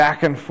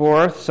back and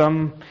forth,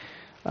 some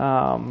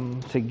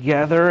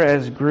together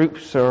as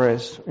groups or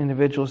as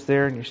individuals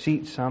there in your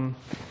seat, some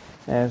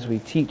as we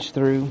teach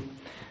through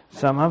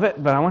some of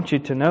it. But I want you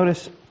to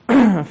notice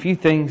a few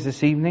things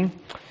this evening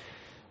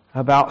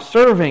about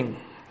serving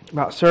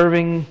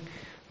the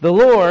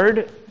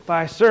Lord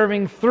by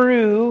serving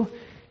through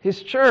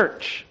His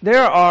church.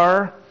 There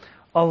are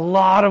a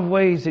lot of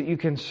ways that you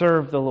can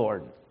serve the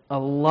Lord, a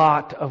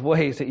lot of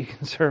ways that you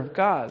can serve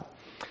God.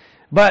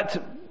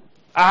 But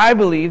I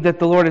believe that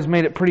the Lord has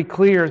made it pretty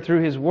clear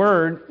through His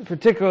Word,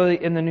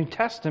 particularly in the New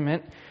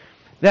Testament,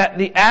 that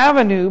the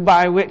avenue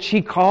by which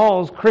He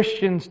calls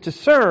Christians to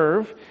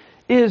serve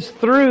is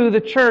through the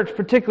church,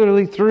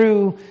 particularly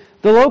through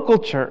the local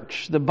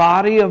church, the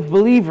body of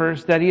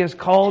believers that He has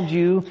called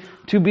you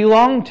to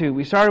belong to.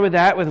 We started with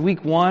that with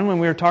week 1 when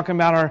we were talking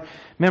about our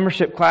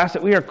membership class,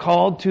 that we are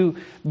called to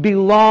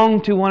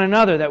belong to one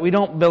another, that we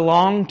don't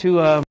belong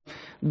to a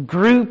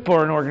group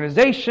or an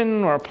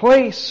organization or a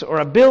place or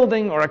a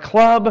building or a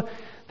club,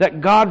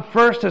 that God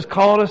first has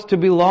called us to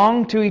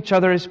belong to each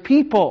other as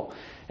people.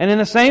 And in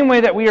the same way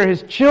that we are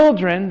His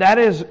children, that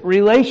is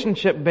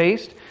relationship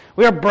based.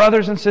 We are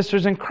brothers and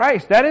sisters in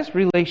Christ. That is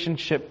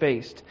relationship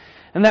based.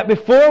 And that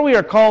before we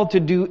are called to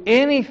do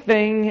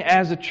anything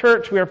as a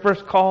church, we are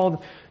first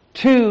called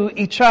to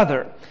each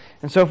other.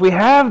 And so if we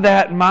have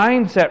that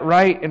mindset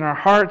right in our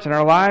hearts and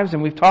our lives,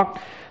 and we've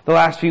talked the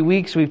last few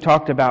weeks, we've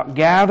talked about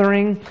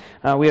gathering,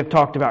 we have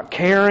talked about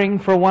caring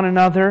for one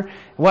another,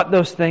 what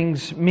those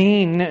things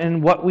mean,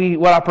 and what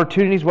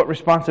opportunities, what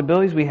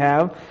responsibilities we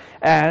have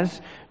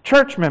as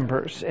church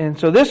members. And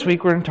so this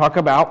week we're going to talk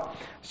about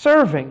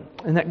serving,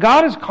 and that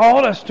God has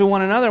called us to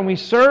one another, and we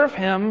serve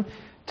Him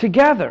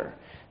together.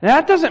 Now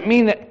that doesn't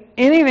mean that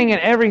anything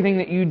and everything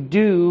that you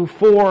do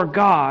for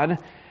God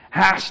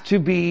has to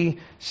be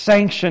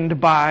sanctioned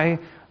by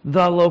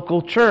the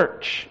local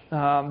church.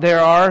 There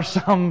are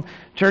some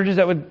churches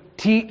that would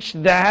teach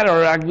that,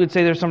 or I would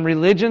say there's some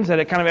religions that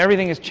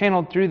everything is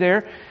channeled through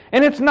there.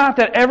 And it's not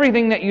that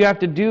everything that you have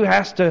to do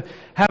has to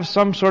have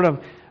some sort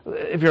of,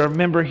 if you're a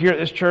member here at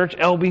this church,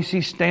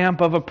 LBC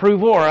stamp of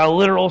approval or a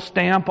literal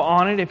stamp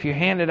on it if you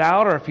hand it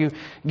out or if you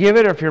give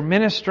it or if you're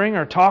ministering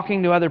or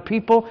talking to other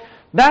people.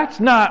 That's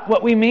not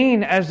what we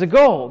mean as the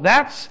goal.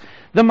 That's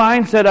the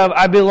mindset of,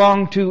 I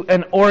belong to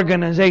an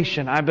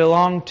organization. I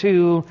belong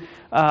to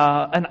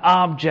an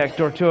object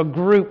or to a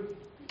group.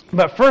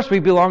 But first we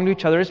belong to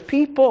each other as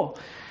people.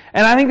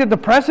 And I think that the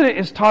precedent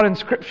is taught in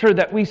Scripture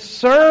that we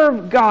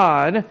serve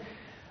God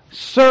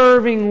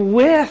serving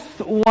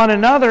with one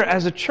another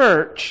as a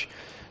church,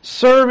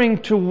 serving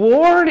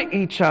toward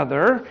each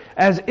other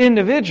as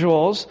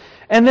individuals,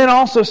 and then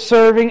also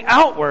serving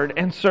outward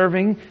and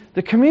serving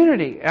the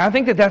community. And I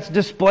think that that's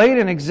displayed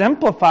and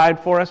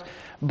exemplified for us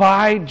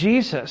by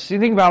Jesus. You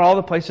think about all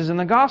the places in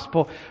the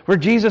gospel where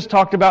Jesus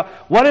talked about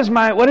what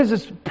is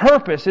His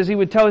purpose, as He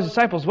would tell His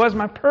disciples, what is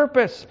my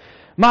purpose?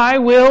 My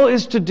will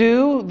is to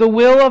do the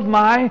will of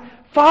my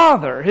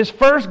Father. His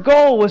first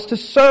goal was to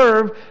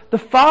serve the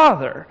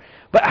Father.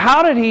 But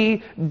how did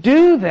He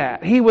do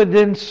that? He would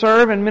then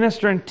serve and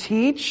minister and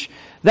teach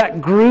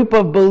that group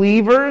of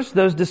believers,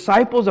 those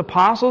disciples,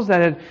 apostles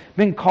that had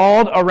been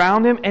called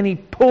around Him, and He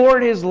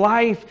poured His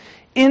life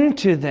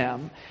into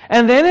them.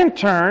 And then in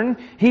turn,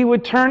 He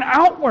would turn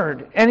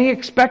outward, and He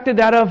expected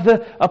that of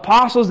the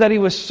apostles that He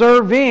was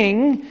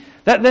serving,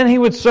 that then He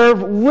would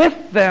serve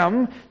with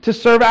them to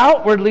serve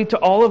outwardly to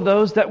all of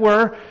those that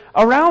were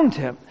around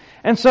Him.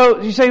 And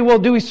so you say, well,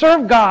 do we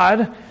serve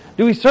God?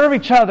 Do we serve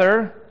each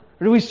other?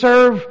 Or do we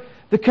serve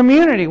the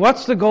community?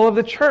 What's the goal of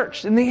the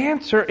church? And the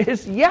answer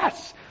is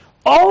yes.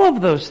 All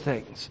of those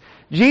things.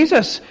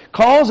 Jesus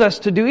calls us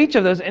to do each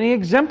of those, and He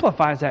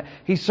exemplifies that.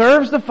 He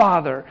serves the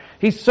Father.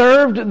 He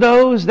served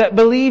those that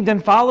believed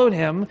and followed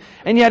Him,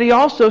 and yet He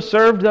also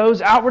served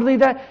those outwardly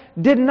that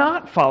did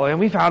not follow Him.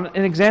 We found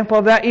an example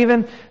of that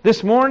even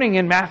this morning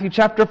in Matthew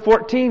chapter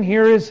 14.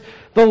 Here is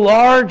the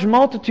large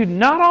multitude.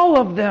 Not all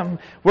of them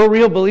were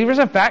real believers.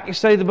 In fact, you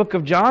study the book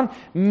of John,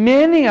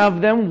 many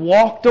of them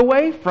walked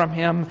away from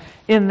Him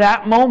in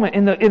that moment.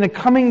 In the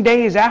coming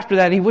days after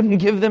that, He wouldn't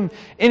give them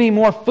any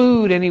more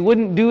food and He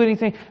wouldn't do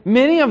anything.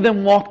 Many of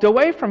them walked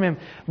away from Him,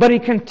 but He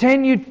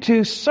continued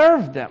to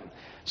serve them.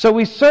 So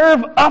we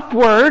serve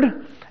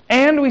upward,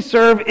 and we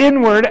serve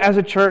inward as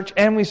a church,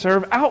 and we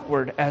serve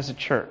outward as a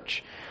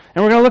church.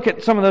 And we're going to look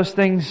at some of those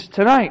things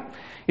tonight.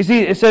 You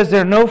see, it says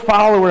there, no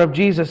follower of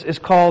Jesus is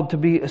called to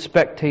be a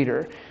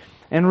spectator.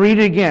 And read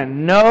it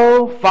again.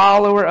 No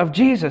follower of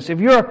Jesus. If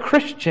you're a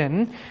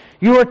Christian,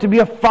 you are to be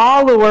a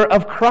follower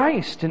of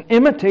Christ, an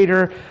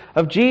imitator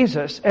of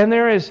Jesus. And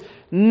there is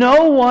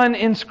no one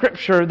in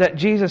Scripture that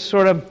Jesus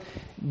sort of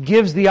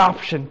gives the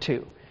option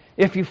to.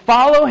 If you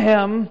follow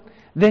Him,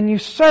 then you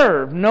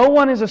serve. No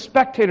one is a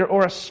spectator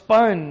or a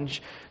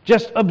sponge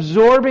just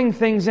absorbing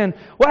things in.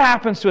 What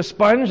happens to a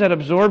sponge that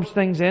absorbs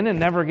things in and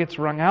never gets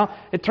wrung out?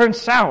 It turns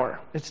sour.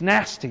 It's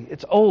nasty.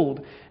 It's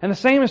old. And the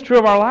same is true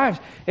of our lives.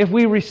 If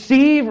we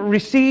receive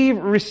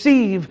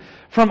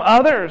from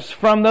others,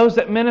 from those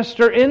that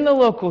minister in the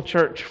local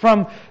church,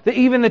 from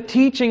even the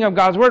teaching of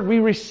God's Word, we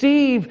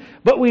receive,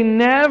 but we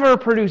never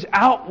produce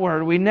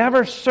outward. We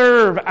never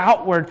serve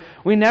outward.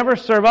 We never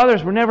serve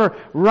others. We're never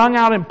wrung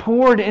out and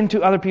poured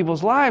into other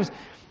people's lives.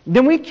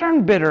 Then we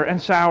turn bitter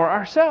and sour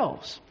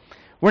ourselves.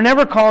 We're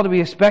never called to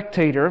be a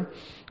spectator. And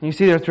you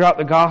see there throughout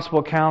the gospel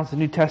accounts, the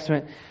New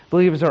Testament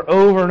believers are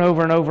over and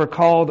over and over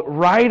called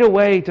right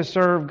away to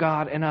serve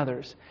God and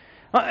others.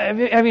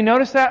 Have you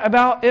noticed that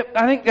about it?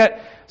 I think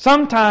that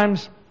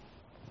sometimes,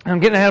 I'm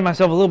getting ahead of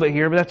myself a little bit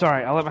here, but that's all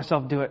right. I'll let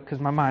myself do it because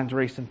my mind's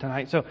racing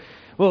tonight. So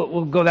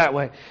we'll go that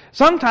way.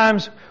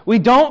 Sometimes we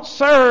don't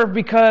serve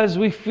because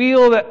we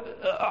feel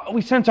that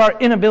we sense our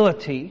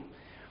inability,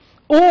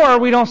 or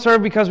we don't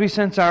serve because we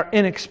sense our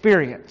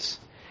inexperience.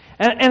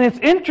 And it's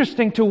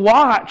interesting to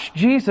watch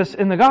Jesus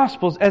in the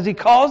Gospels as He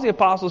calls the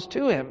apostles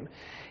to Him.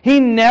 He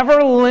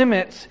never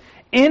limits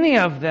any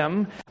of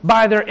them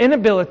by their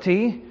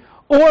inability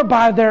or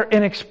by their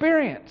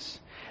inexperience.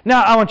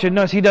 Now, I want you to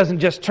notice He doesn't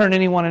just turn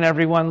anyone and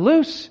everyone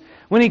loose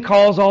when He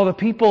calls all the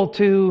people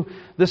to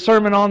the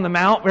Sermon on the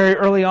Mount very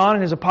early on,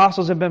 and His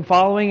apostles have been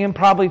following Him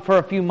probably for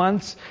a few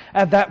months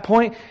at that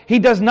point. He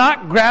does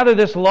not gather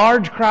this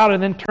large crowd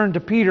and then turn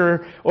to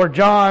Peter or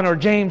John or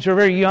James, who are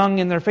very young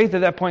in their faith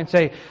at that point, and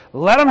say,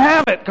 let them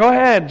have it, go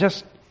ahead,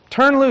 just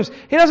turn loose.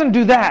 He doesn't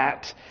do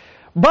that.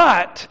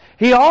 But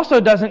He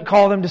also doesn't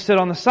call them to sit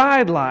on the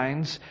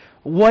sidelines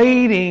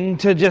waiting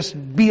to just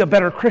be a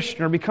better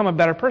Christian or become a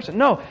better person.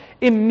 No,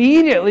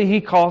 immediately He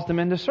calls them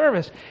into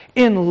service.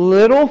 In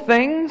little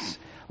things,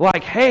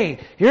 like, hey,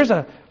 here's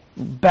a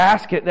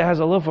basket that has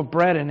a loaf of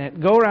bread in it.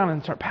 Go around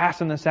and start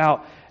passing this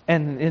out.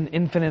 And in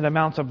infinite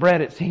amounts of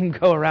bread, it seemed,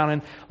 go around,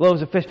 and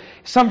loaves of fish.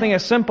 Something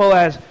as simple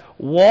as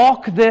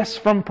walk this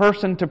from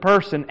person to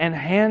person and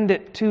hand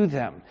it to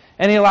them.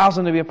 And He allows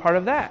them to be a part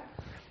of that.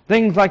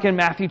 Things like in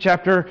Matthew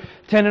chapter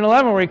 10 and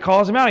 11 where He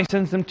calls them out. He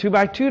sends them 2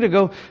 by 2 to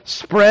go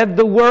spread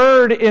the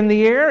word in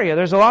the area.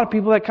 There's a lot of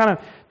people that kind of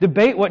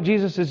debate what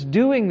Jesus is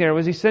doing there.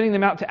 Was He sending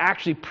them out to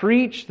actually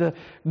preach the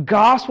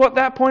gospel at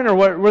that point? Or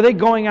were they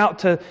going out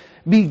to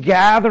be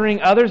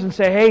gathering others and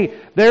say, hey,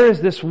 there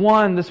is this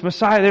one, this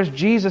Messiah, there's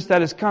Jesus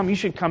that has come. You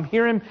should come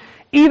hear Him.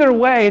 Either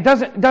way, it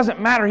doesn't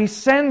matter. He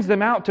sends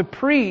them out to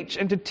preach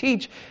and to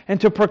teach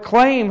and to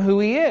proclaim who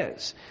He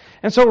is.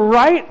 And so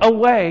right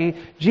away,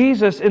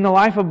 Jesus in the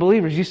life of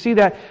believers, you see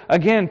that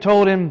again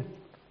told in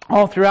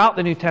all throughout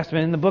the New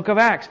Testament, in the book of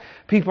Acts.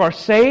 People are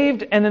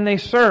saved and then they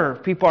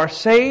serve. People are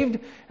saved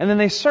and then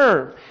they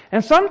serve.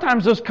 And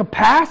sometimes those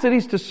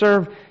capacities to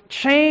serve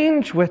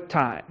change with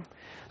time.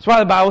 That's why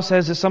the Bible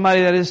says that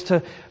somebody that is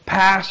to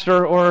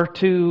pastor or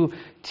to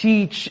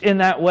teach in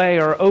that way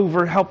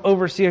or help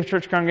oversee a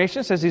church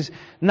congregation says he's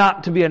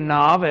not to be a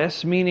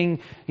novice, meaning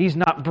he's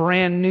not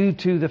brand new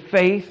to the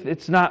faith.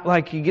 It's not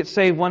like he gets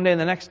saved one day and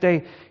the next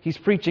day he's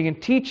preaching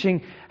and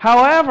teaching.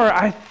 However,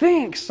 I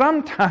think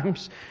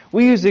sometimes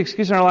we use the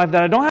excuse in our life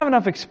that I don't have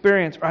enough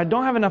experience or I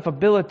don't have enough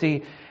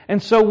ability,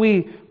 and so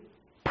we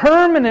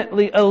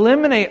permanently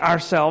eliminate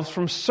ourselves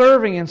from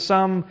serving in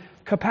some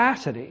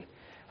capacity.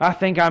 I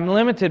think I'm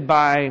limited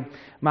by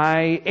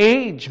my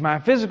age, my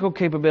physical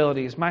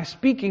capabilities, my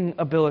speaking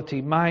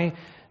ability, my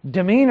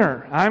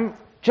demeanor. I'm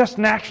just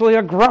naturally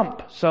a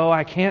grump, so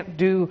I can't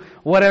do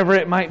whatever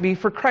it might be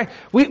for Christ.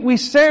 We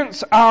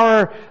sense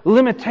our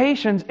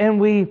limitations and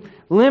we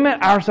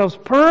limit ourselves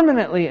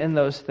permanently in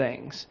those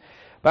things.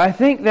 But I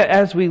think that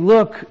as we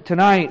look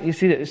tonight, you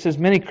see that it says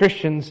many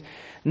Christians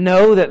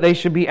know that they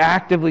should be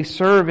actively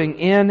serving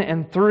in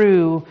and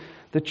through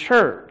the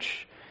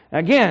church.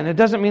 Again, it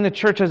doesn't mean the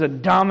church has a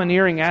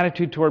domineering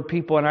attitude toward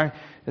people, and I,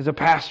 as a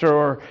pastor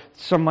or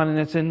someone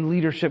that's in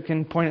leadership,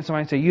 can point at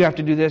somebody and say, you have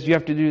to do this, you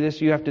have to do this,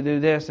 you have to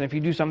do this, and if you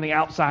do something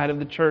outside of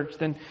the church,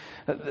 then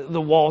the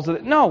walls of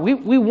it. No,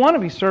 we want to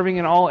be serving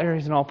in all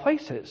areas and all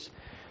places.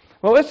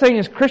 What we're saying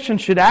is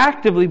Christians should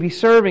actively be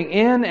serving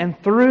in and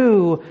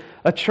through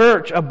a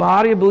church, a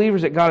body of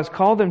believers that God has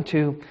called them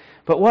to.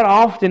 But what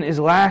often is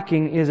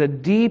lacking is a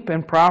deep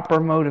and proper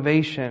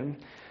motivation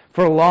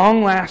for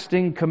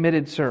long-lasting,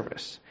 committed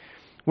service.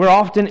 We're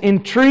often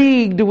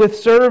intrigued with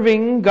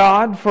serving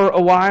God for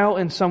a while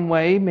in some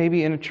way,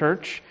 maybe in a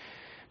church,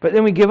 but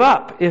then we give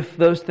up if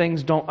those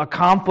things don't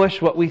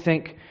accomplish what we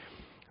think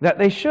that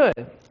they should.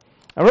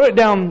 I wrote it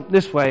down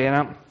this way,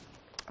 and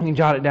you can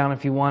jot it down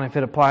if you want, if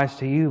it applies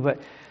to you, but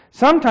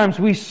sometimes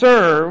we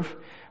serve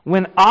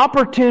when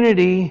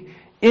opportunity,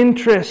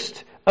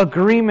 interest,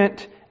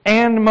 agreement,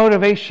 and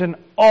motivation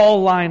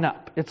all line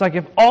up. It's like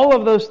if all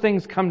of those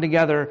things come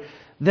together,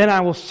 then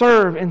I will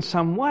serve in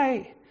some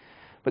way.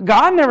 But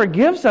God never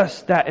gives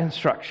us that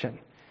instruction.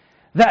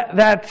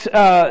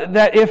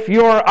 That if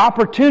your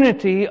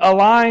opportunity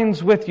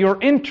aligns with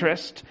your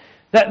interest,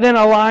 that then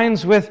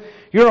aligns with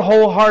your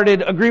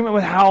wholehearted agreement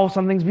with how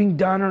something's being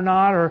done or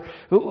not,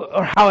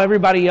 or how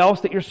everybody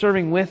else that you're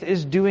serving with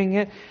is doing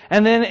it.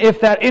 And then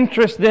if that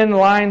interest then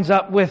lines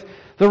up with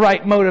the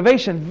right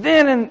motivation,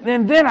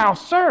 then I'll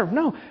serve.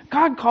 No,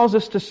 God calls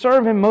us to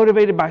serve Him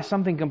motivated by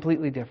something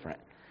completely different.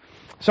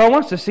 So I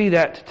want us to see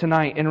that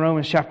tonight in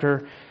Romans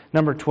chapter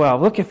number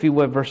 12. Look, if you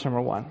would, verse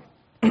number 1.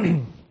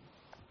 It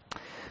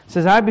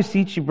says, I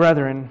beseech you,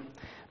 brethren,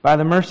 by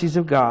the mercies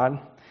of God,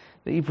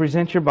 that you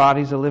present your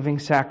bodies a living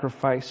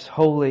sacrifice,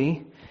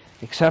 holy,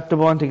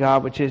 acceptable unto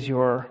God, which is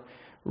your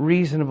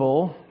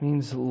reasonable,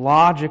 means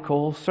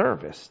logical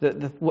service.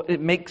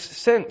 It makes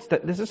sense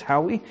that this is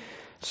how we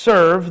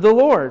serve the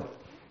Lord.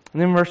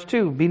 And then verse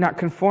 2, be not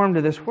conformed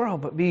to this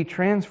world, but be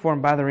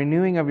transformed by the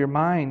renewing of your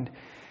mind,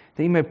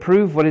 that you may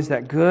prove what is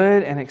that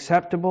good and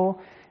acceptable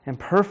and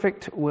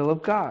perfect will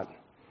of God.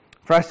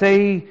 For I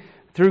say,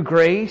 through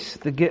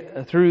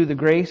the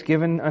grace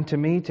given unto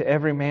me, to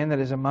every man that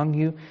is among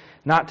you,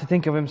 not to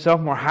think of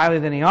himself more highly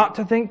than he ought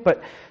to think,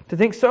 but to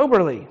think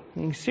soberly,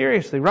 meaning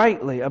seriously,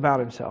 rightly about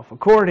himself,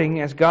 according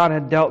as God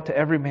had dealt to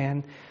every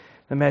man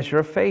the measure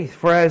of faith.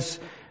 For as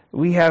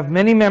we have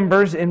many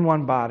members in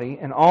one body,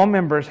 and all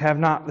members have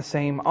not the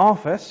same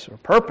office or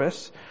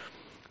purpose,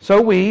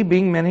 so we,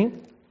 being many,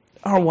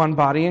 are one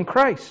body in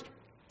Christ,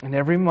 and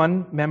every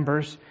one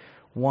members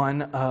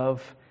one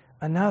of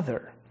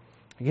another.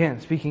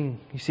 Again, speaking,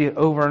 you see it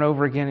over and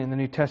over again in the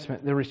New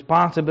Testament, the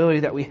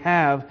responsibility that we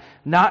have,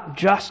 not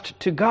just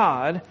to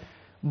God,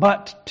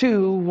 but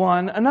to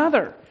one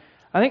another.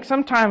 I think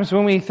sometimes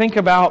when we think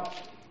about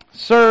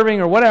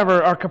serving or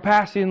whatever, our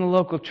capacity in the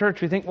local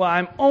church, we think, well,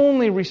 I'm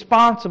only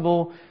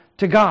responsible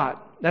to God.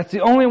 That's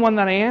the only one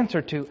that I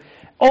answer to.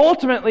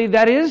 Ultimately,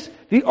 that is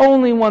the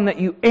only one that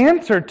you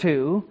answer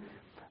to,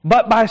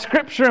 but by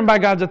Scripture and by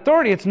God's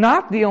authority, it's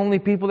not the only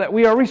people that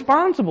we are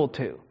responsible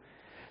to.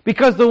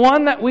 Because the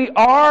one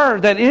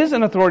that is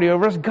an authority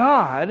over us,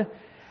 God,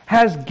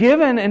 has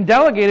given and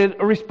delegated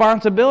a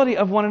responsibility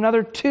of one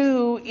another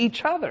to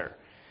each other.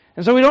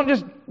 And so we don't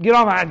just get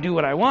off, I do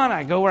what I want,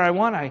 I go where I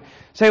want, I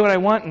say what I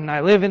want, and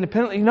I live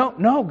independently.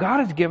 No,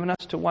 God has given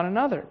us to one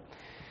another.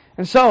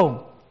 And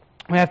so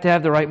we have to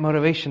have the right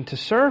motivation to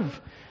serve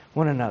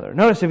one another.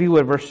 Notice, if you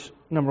would, verse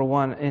number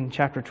 1 in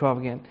chapter 12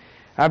 again.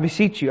 I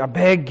beseech you, I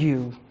beg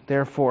you,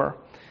 therefore,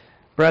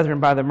 brethren,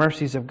 by the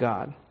mercies of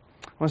God.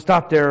 I want to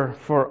stop there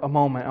for a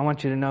moment. I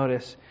want you to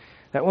notice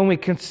that when we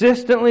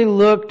consistently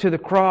look to the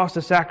cross,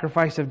 the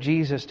sacrifice of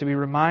Jesus, to be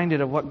reminded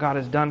of what God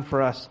has done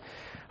for us,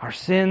 our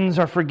sins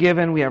are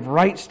forgiven, we have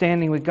right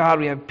standing with God,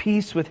 we have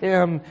peace with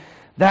Him,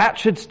 that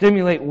should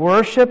stimulate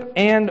worship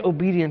and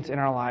obedience in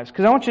our lives.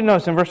 Because I want you to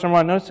notice in verse number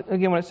 1, notice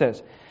again what it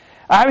says.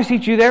 I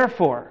beseech you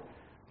therefore,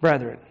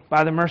 brethren,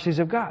 by the mercies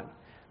of God.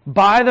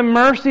 By the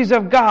mercies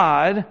of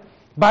God,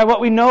 by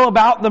what we know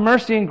about the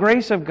mercy and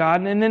grace of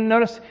God. And then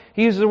notice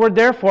he uses the word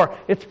therefore.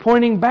 It's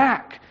pointing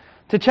back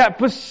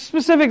to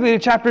specifically to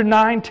chapter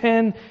 9,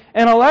 10,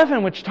 and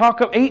 11, which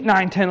talk of 8,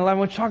 9, 10, 11,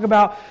 which talk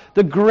about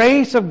the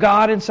grace of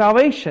God in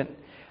salvation.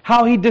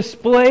 How He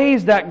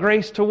displays that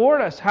grace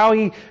toward us. How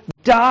He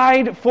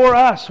died for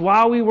us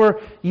while we were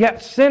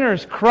yet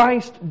sinners.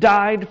 Christ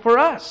died for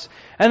us.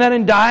 And then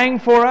in dying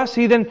for us,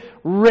 He then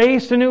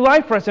raised a new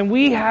life for us. And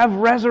we have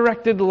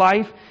resurrected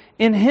life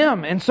in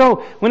Him. And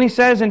so when he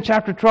says in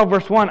chapter 12,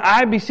 verse 1,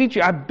 I beseech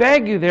you, I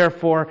beg you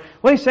therefore,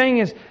 what he's saying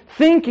is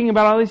thinking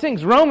about all these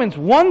things. Romans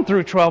 1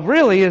 through 12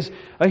 really is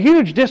a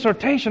huge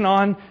dissertation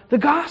on the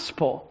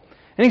gospel.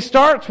 And he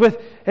starts with,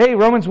 hey,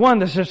 Romans 1,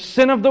 this is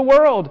sin of the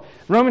world.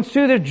 Romans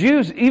 2, the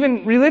Jews,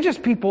 even religious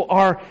people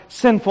are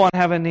sinful and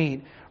have a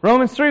need.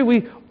 Romans 3,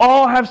 we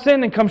all have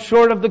sinned and come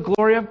short of the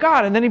glory of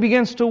God. And then he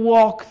begins to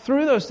walk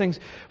through those things.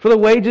 For the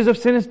wages of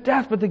sin is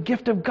death, but the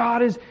gift of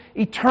God is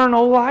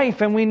eternal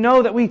life. And we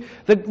know that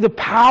the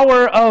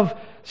power of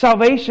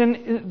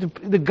salvation,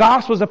 the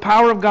gospel is the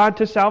power of God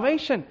to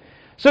salvation.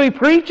 So he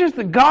preaches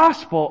the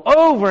gospel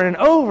over and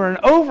over and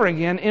over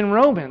again in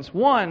Romans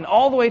 1,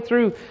 all the way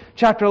through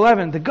chapter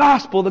 11. The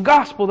gospel, the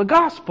gospel, the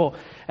gospel.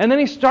 And then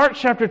he starts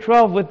chapter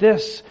 12 with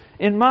this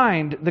in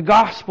mind, the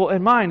gospel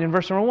in mind, in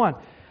verse number 1.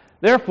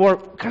 Therefore,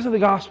 because of the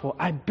gospel,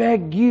 I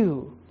beg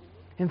you,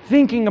 in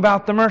thinking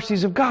about the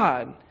mercies of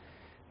God,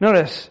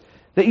 notice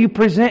that you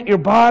present your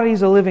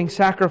bodies a living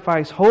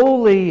sacrifice,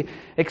 holy,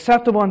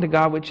 acceptable unto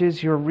God, which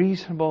is your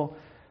reasonable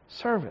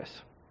service.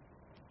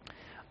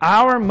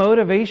 Our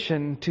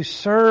motivation to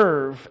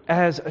serve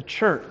as a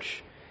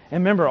church,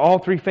 and remember all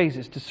three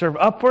phases, to serve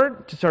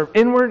upward, to serve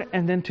inward,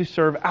 and then to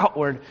serve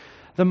outward.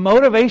 The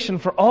motivation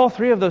for all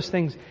three of those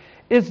things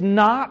is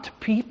not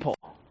people.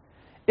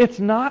 It's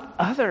not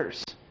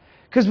others.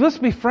 Because let's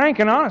be frank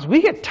and honest,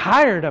 we get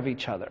tired of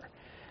each other.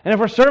 And if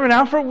we're serving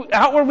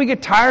outward, we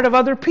get tired of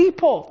other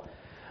people.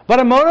 But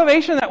a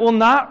motivation that will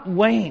not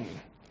wane.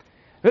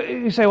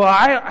 You say,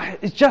 well,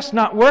 it's just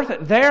not worth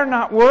it. They're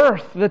not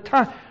worth the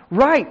time.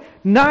 Right,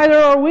 neither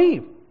are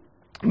we.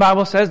 The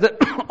Bible says that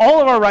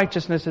all of our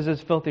righteousness is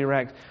as filthy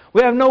rags.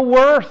 We have no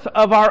worth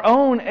of our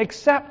own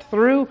except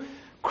through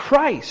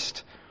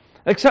Christ.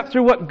 except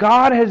through what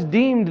God has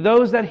deemed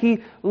those that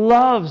He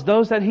loves,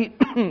 those that He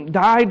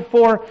died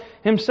for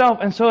Himself.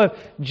 And so if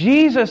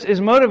Jesus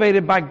is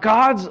motivated by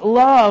God's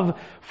love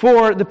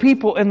for the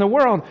people in the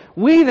world,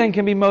 we then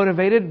can be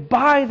motivated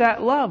by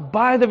that love,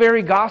 by the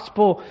very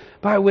gospel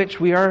by which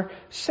we are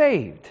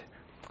saved.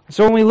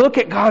 So when we look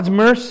at God's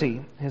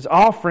mercy, His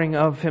offering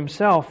of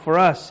Himself for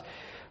us,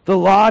 the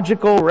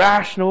logical,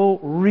 rational,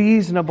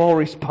 reasonable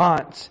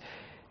response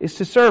is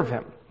to serve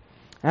Him.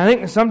 And I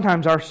think that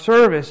sometimes our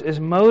service is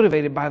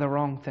motivated by the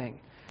wrong thing.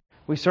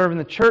 We serve in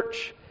the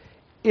church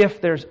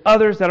if there's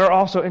others that are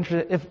also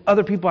interested, if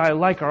other people I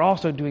like are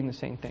also doing the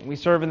same thing. We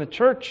serve in the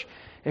church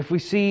if we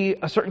see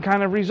a certain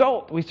kind of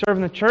result. We serve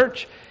in the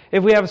church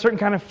if we have a certain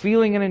kind of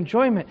feeling and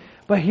enjoyment.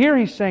 But here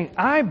He's saying,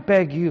 I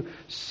beg you,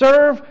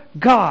 serve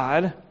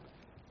God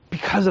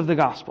because of the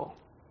gospel.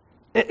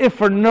 If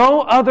for no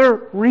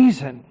other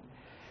reason,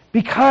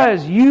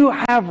 because you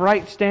have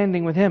right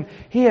standing with Him,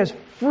 He has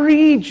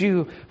freed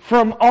you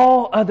from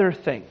all other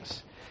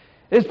things.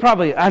 It's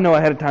probably, I know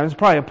ahead of time, it's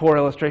probably a poor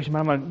illustration, but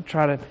I'm going to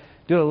try to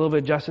do it a little bit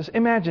of justice.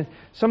 Imagine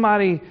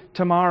somebody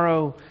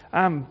tomorrow,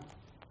 I'm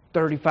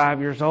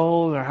 35 years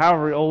old, or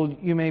however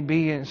old you may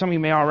be, and some of you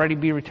may already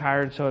be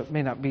retired, so it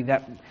may not be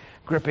that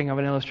gripping of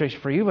an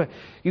illustration for you, but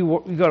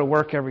you go to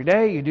work every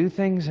day, you do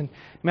things, and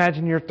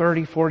imagine you're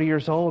 30, 40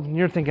 years old, and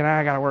you're thinking,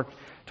 I got to work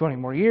 20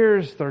 more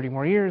years, 30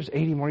 more years,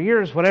 80 more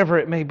years, whatever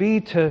it may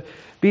be to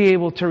be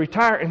able to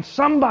retire. And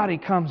somebody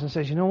comes and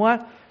says, you know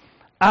what?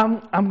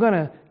 I'm going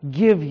to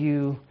give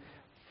you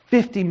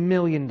 $50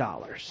 million.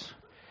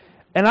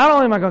 And not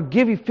only am I going to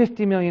give you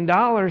 $50 million,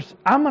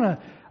 I'm going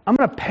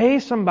to pay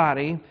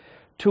somebody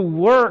to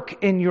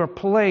work in your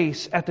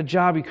place at the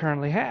job you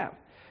currently have.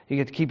 You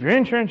get to keep your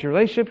insurance, your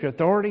relationship, your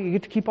authority. You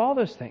get to keep all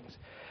those things.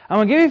 I'm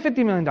going to give you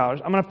 $50 million.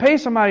 I'm going to pay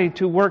somebody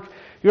to work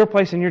your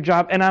place in your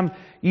job, and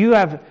you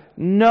have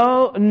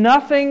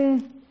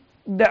nothing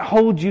that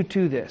holds you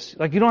to this.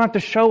 Like, you don't have to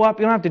show up.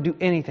 You don't have to do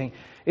anything.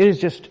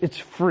 It's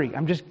free.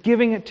 I'm just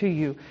giving it to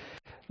you.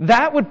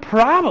 That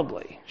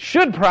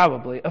should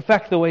probably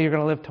affect the way you're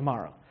going to live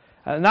tomorrow.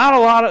 Not a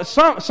lot of,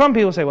 some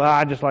people say, well,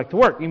 I just like to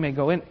work. You may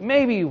go in.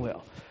 Maybe you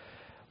will.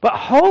 But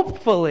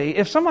hopefully,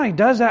 if somebody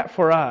does that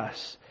for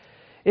us,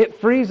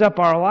 it frees up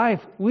our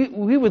life. We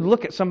would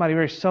look at somebody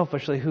very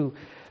selfishly who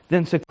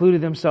then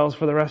secluded themselves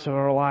for the rest of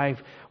our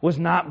life, was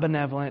not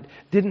benevolent,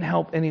 didn't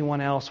help anyone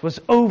else,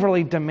 was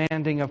overly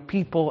demanding of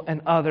people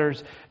and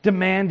others,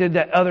 demanded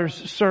that others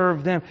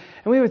serve them.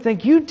 And we would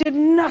think, you did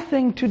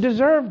nothing to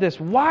deserve this.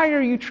 Why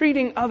are you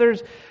treating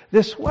others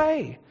this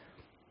way?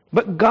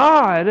 But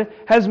God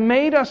has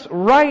made us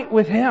right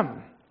with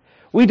Him.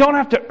 We don't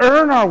have to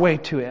earn our way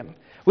to Him.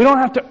 We don't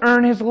have to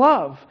earn His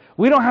love.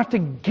 We don't have to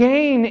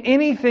gain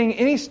anything,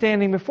 any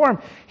standing before Him.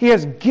 He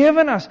has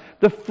given us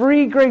the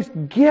free grace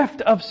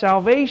gift of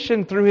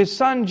salvation through His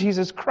Son,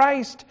 Jesus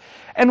Christ.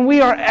 And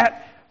we are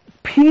at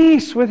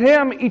peace with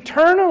Him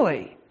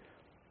eternally.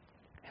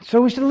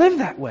 So we should live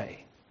that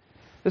way.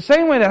 The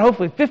same way that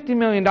hopefully $50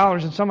 million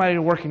and somebody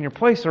to work in your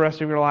place the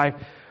rest of your life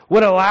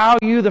would allow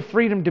you the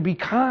freedom to be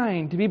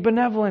kind, to be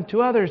benevolent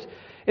to others.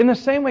 In the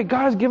same way,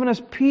 God has given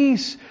us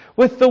peace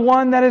with the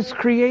one that has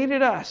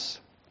created us.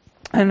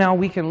 And now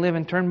we can live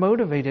in turn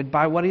motivated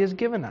by what He has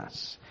given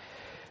us.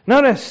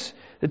 Notice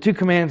the two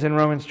commands in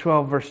Romans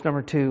 12, verse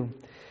number 2.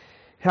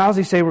 How does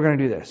He say we're going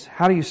to do this?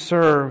 How do you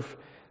serve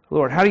the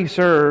Lord? How do you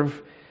serve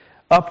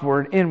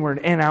upward, inward,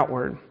 and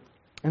outward?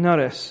 And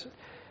notice,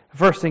 the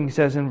first thing He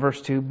says in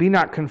verse 2, be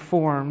not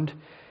conformed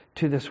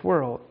to this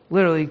world.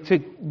 Literally,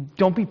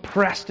 don't be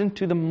pressed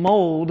into the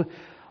mold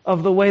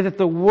of the way that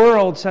the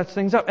world sets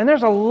things up. And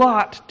there's a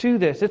lot to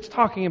this. It's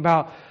talking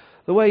about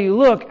the way you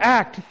look,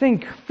 act,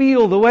 think,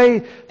 feel, the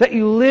way that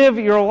you live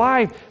your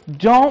life.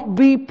 Don't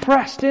be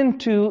pressed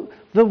into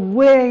the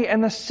way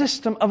and the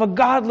system of a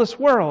godless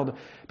world,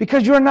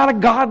 because you're not a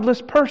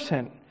godless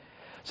person.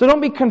 So don't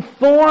be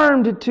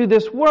conformed to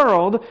this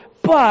world,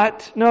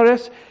 but,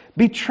 notice,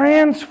 be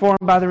transformed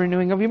by the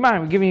renewing of your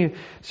mind. We're giving you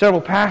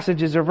several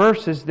passages or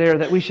verses there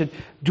that we should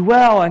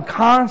dwell and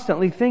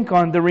constantly think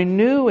on, the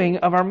renewing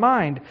of our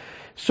mind.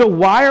 So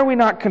why are we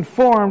not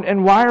conformed,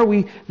 and why are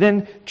we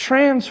then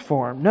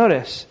transformed?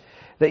 Notice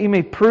that you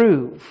may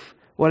prove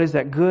what is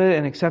that good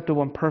and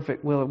acceptable and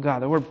perfect will of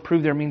God. The word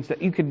prove there means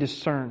that you can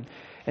discern.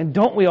 And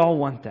don't we all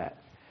want that?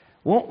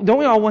 Don't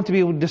we all want to be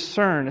able to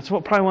discern? It's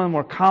probably one of the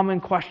more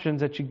common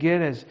questions that you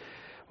get, as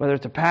whether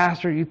it's a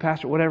pastor, youth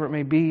pastor, whatever it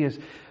may be, is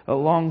a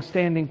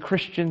long-standing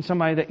Christian,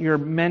 somebody that you're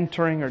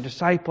mentoring or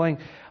discipling.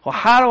 Well,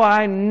 how do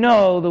I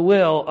know the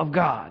will of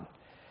God? And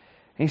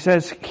he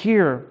says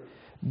here,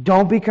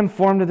 don't be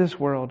conformed to this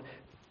world.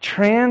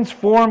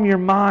 Transform your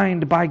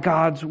mind by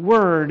God's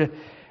Word.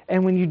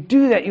 And when you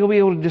do that, you'll be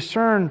able to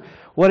discern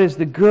what is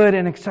the good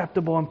and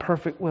acceptable and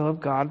perfect will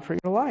of God for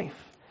your life.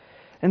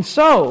 And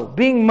so,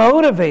 being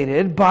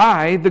motivated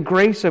by the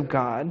grace of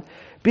God,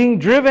 being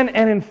driven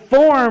and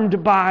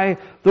informed by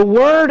the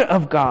Word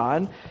of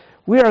God,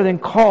 we are then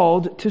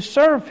called to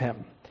serve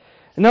Him.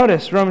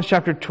 Notice Romans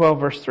chapter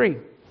 12, verse 3. It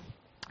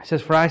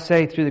says, for I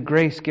say, through the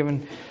grace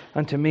given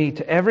unto me,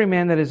 to every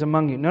man that is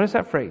among you. Notice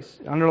that phrase.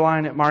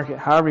 Underline it, mark it,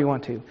 however you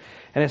want to.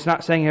 And it's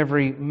not saying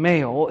every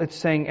male, it's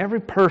saying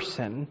every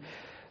person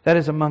that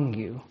is among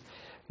you,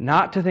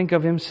 not to think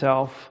of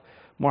himself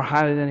more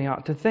highly than he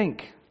ought to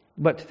think,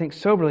 but to think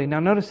soberly. Now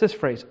notice this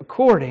phrase,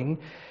 according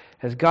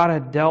as God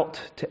had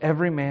dealt to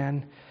every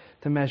man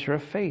the measure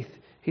of faith.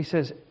 He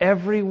says,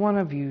 every one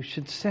of you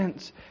should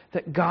sense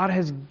that God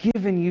has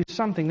given you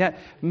something. That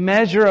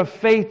measure of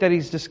faith that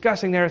he's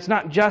discussing there, it's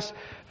not just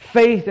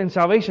faith in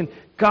salvation.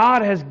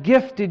 God has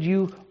gifted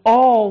you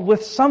all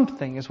with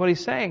something, is what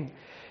he's saying.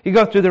 You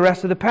go through the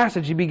rest of the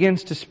passage, he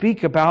begins to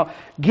speak about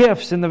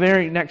gifts in the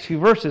very next few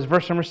verses.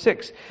 Verse number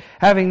 6,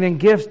 having then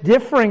gifts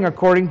differing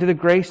according to the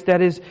grace that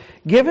is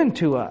given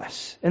to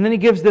us. And then he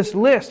gives this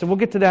list, and we'll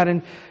get to that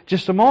in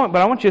just a moment.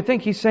 But I want you to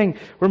think, he's saying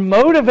we're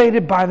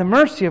motivated by the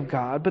mercy of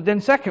God, but then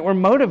second, we're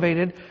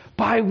motivated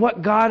by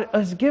what God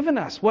has given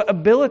us, what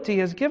ability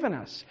has given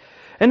us.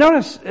 And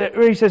notice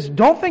where he says,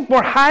 don't think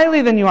more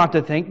highly than you ought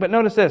to think, but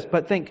notice this,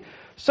 but think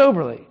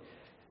soberly.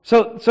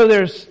 So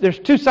there's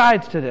two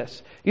sides to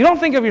this. You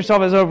don't think of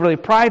yourself as overly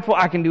prideful,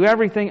 I can do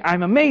everything,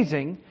 I'm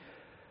amazing,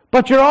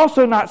 but you're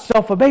also not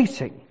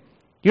self-abasing.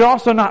 You're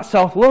also not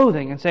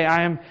self-loathing and say,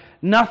 I am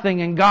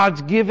nothing and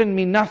God's given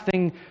me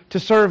nothing to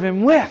serve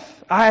Him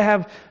with. I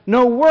have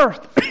no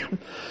worth.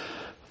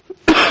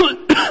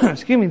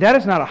 Excuse me, that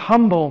is not a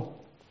humble,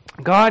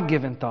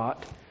 God-given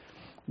thought,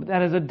 but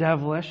that is a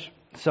devilish,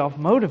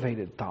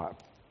 self-motivated thought.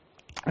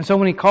 And so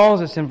when he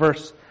calls us in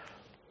verse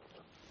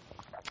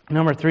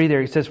number 3 there,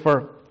 he says,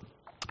 for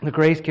the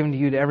grace given to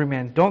you to every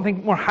man. Don't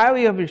think more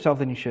highly of yourself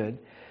than you should.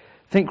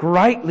 Think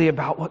rightly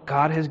about what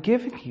God has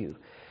given you.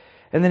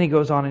 And then he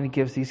goes on and he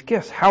gives these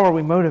gifts. How are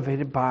we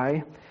motivated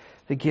by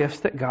the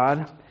gifts that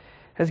God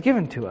has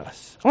given to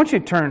us? I want you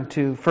to turn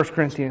to 1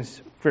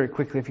 Corinthians very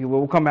quickly, if you will.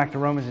 We'll come back to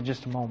Romans in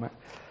just a moment.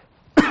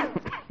 1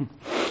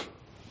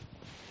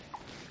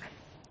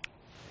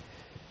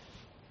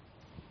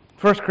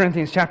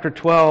 Corinthians chapter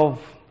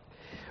 12.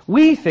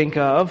 We think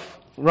of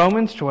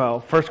Romans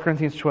 12, 1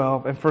 Corinthians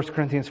 12, and 1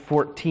 Corinthians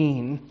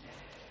 14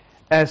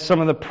 as some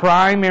of the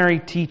primary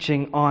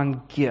teaching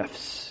on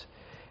gifts.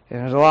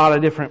 And there's a lot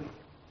of different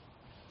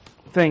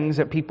things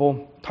that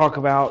people talk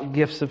about,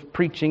 gifts of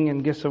preaching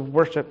and gifts of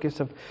worship, gifts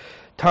of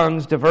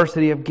tongues,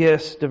 diversity of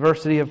gifts,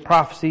 diversity of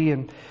prophecy,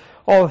 and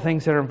all the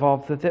things that are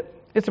involved with it.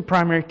 It's a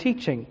primary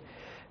teaching.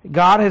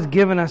 God has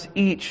given us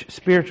each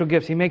spiritual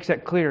gifts. He makes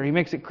that clear. He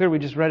makes it clear. We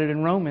just read it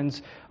in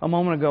Romans a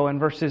moment ago in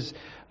verses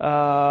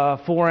 4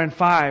 and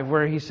 5,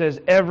 where he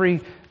says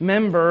every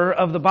member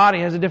of the body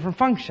has a different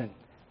function.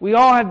 We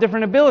all have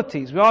different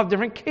abilities. We all have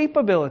different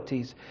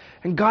capabilities.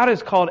 And God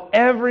has called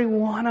every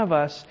one of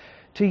us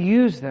to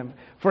use them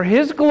for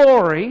His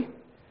glory,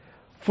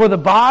 for the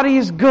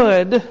body's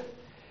good,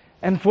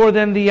 and for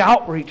then the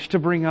outreach to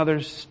bring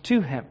others to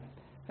Him.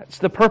 That's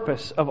the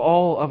purpose of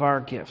all of our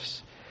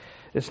gifts.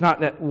 It's not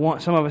that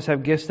some of us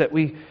have gifts that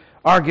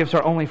our gifts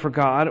are only for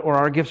God, or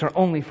our gifts are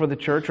only for the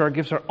church, or our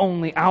gifts are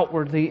only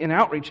outwardly in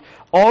outreach.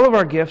 All of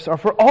our gifts are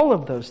for all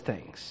of those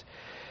things.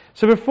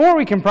 So before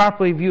we can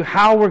properly view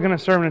how we're going to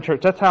serve in a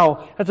church,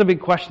 that's a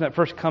big question that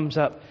first comes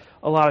up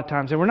a lot of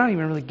times. And we're not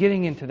even really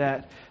getting into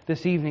that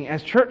this evening.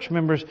 As church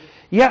members,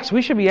 yes,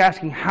 we should be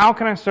asking, how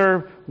can I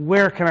serve?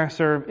 Where can I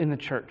serve in the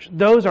church?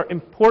 Those are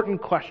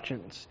important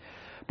questions.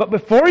 But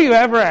before you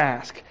ever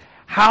ask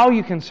how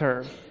you can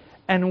serve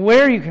and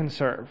where you can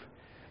serve,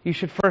 you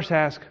should first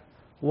ask,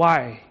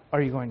 why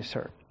are you going to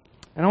serve?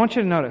 And I want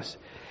you to notice,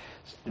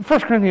 1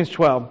 Corinthians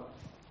 12,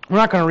 we're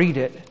not going to read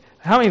it.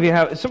 How many of you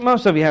have,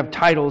 most of you have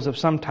titles of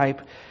some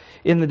type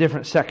in the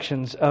different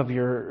sections of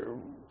your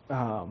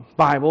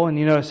Bible, and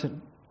you notice that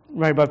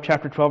right above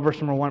chapter 12, verse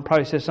number 1, it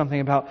probably says something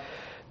about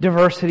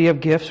diversity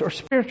of gifts or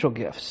spiritual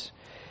gifts.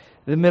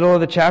 In the middle of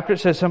the chapter, it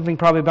says something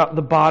probably about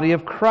the body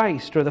of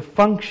Christ or the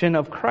function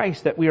of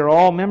Christ, that we are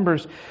all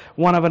members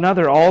one of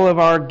another. All of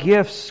our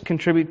gifts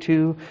contribute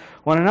to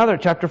one another.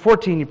 Chapter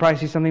 14, you probably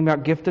see something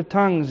about gift of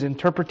tongues,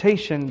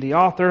 interpretation, the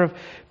author of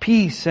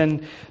peace,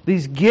 and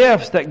these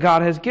gifts that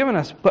God has given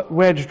us. But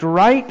wedged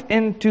right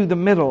into the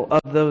middle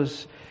of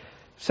those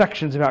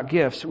sections about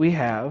gifts, we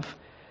have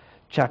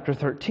chapter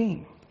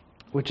 13,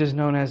 which is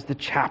known as the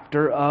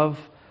chapter of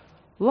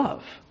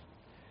love.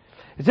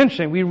 It's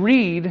interesting. We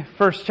read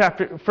 1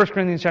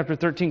 Corinthians chapter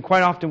 13.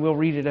 Quite often we'll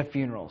read it at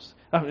funerals.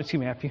 At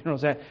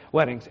funerals, at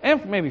weddings.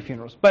 And maybe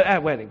funerals, but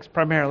at weddings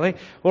primarily.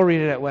 We'll read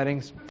it at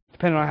weddings,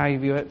 depending on how you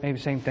view it. Maybe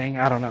same thing,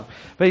 I don't know.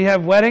 But you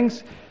have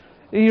weddings,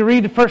 you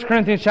read 1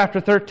 Corinthians chapter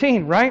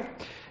 13, right?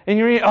 And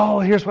you read,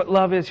 here's what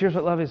love is, here's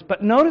what love is.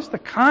 But notice the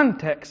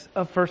context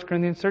of 1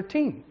 Corinthians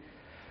 13.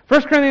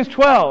 1 Corinthians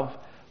 12,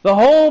 the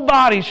whole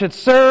body should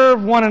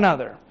serve one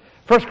another.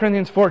 1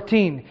 Corinthians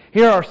 14,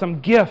 here are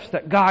some gifts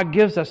that God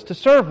gives us to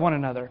serve one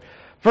another.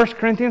 1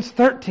 Corinthians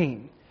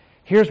 13,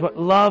 here's what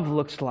love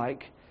looks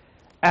like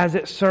as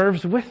it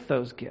serves with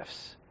those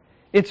gifts.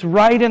 It's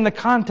right in the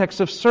context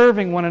of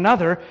serving one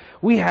another.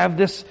 We have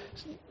this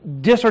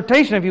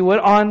dissertation, if you would,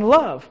 on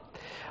love.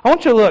 I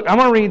want you to look. I'm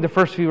going to read the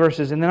first few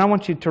verses, and then I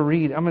want you to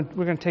read.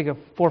 We're going to take a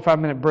 4 or 5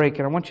 minute break,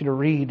 and I want you to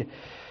read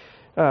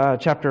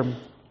chapter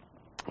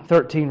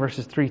 13,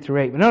 verses 3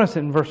 through 8. But notice it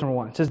in verse number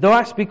 1. It says, though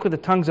I speak with the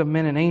tongues of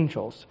men and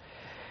angels,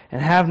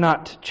 and have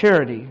not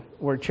charity,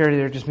 the word charity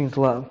there just means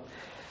love,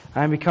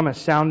 I am become a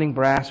sounding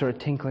brass or a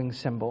tinkling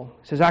cymbal.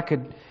 It says, I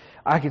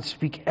could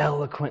speak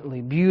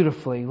eloquently,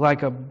 beautifully,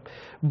 like a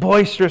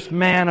boisterous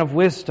man of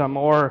wisdom,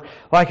 or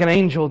like an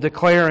angel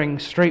declaring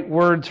straight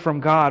words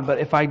from God. But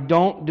if I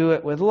don't do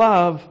it with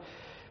love,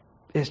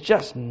 it's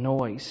just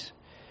noise.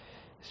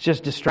 It's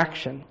just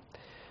distraction.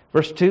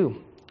 Verse 2,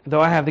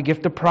 though I have the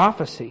gift of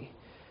prophecy,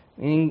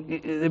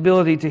 meaning the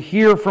ability to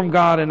hear from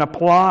God and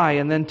apply,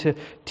 and then to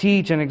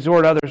teach and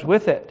exhort others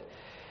with it.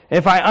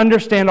 If I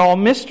understand all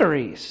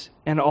mysteries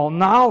and all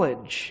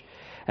knowledge,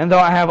 and though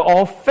I have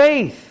all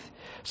faith,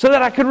 so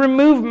that I could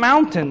remove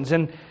mountains,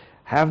 and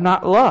have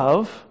not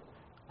love,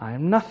 I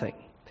am nothing.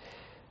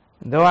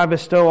 And though I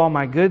bestow all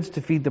my goods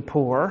to feed the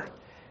poor,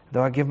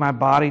 though I give my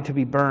body to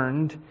be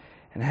burned,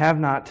 and have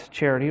not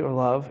charity or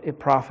love, it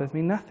profiteth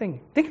me nothing.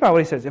 Think about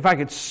what he says. If I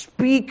could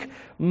speak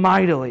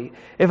mightily,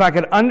 if I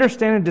could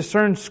understand and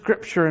discern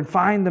Scripture and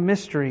find the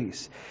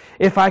mysteries,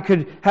 if I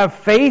could have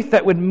faith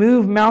that would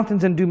move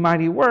mountains and do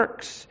mighty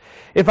works,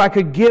 if I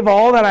could give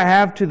all that I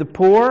have to the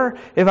poor,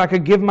 if I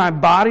could give my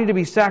body to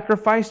be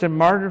sacrificed and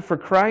martyred for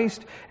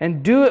Christ,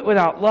 and do it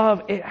without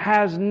love, it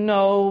has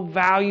no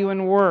value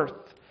and worth.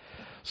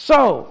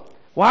 So,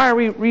 why are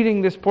we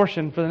reading this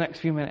portion for the next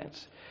few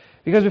minutes?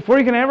 Because before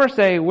you can ever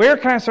say, where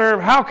can I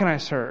serve, how can I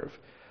serve?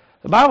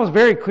 The Bible is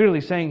very clearly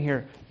saying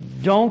here,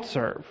 don't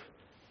serve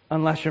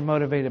unless you're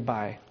motivated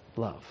by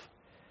love.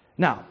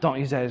 Now, don't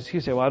use that as you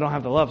say, well, I don't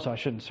have the love, so I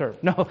shouldn't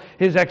serve. No,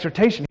 his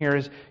exhortation here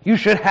is you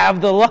should have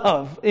the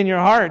love in your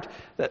heart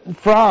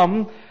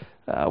from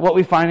what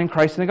we find in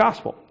Christ in the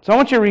gospel. So I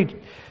want you to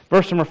read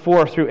verse number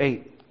 4 through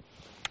 8.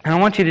 And I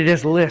want you to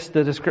just list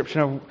the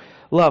description of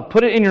love.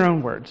 Put it in your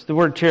own words. The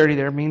word charity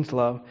there means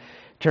love.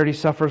 Charity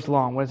suffers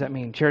long. What does that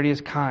mean? Charity is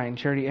kind.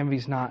 Charity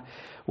envies not.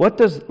 What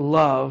does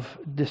love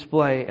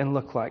display and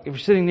look like? If you're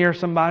sitting near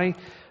somebody,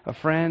 a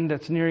friend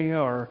that's near you,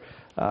 or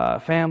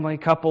family,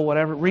 couple,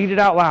 whatever, read it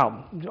out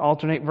loud.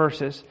 Alternate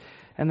verses.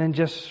 And then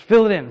just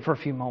fill it in for a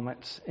few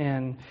moments.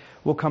 And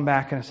we'll come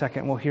back in a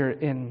second. We'll hear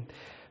it in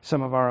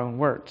some of our own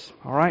words.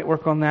 All right?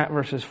 Work on that,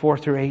 verses 4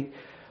 through 8.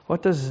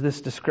 What does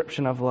this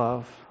description of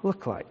love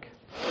look like?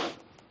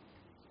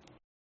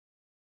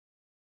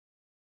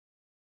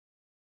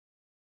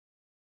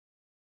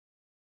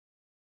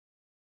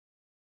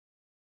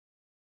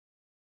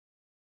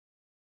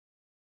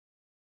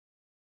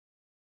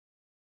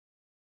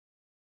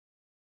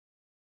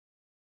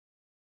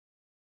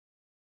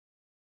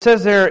 It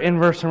says there in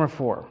verse number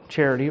 4,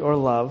 charity or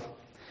love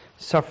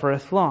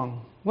suffereth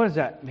long. What does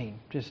that mean?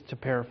 Just to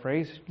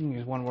paraphrase, you can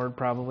use one word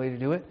probably to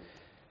do it.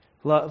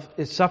 Love,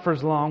 it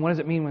suffers long. What does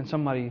it mean when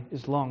somebody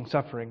is long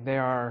suffering? They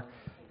are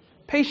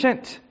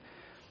patient.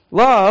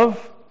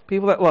 Love,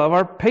 people that love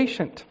are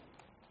patient.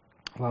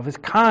 Love is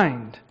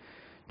kind.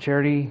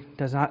 Charity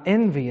does not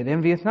envy. It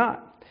envieth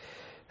not.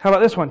 How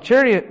about this one?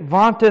 Charity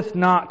vaunteth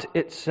not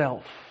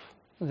itself.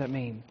 What does that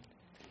mean?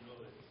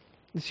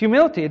 It's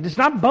humility. It is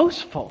not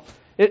boastful.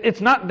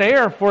 It's not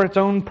there for its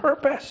own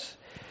purpose.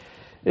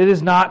 It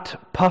is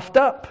not puffed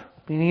up,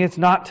 meaning it's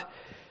not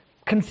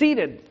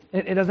conceited.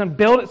 It doesn't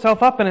build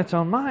itself up in its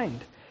own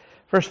mind.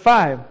 Verse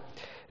 5, it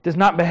does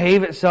not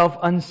behave itself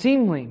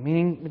unseemly,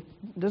 meaning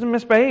it doesn't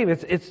misbehave.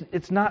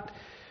 It's not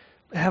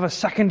have a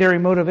secondary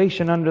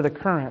motivation under the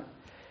current.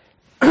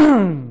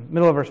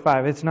 Middle of verse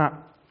 5, it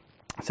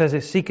says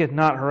it seeketh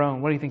not her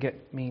own. What do you think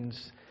it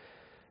means?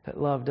 That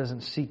love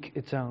doesn't seek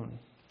its own.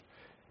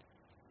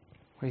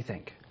 What do you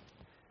think?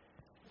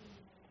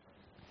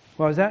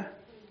 What was that?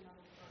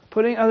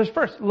 Putting others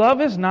first. Love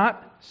is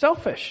not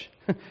selfish.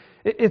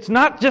 It's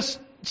not just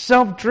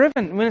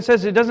self-driven. When it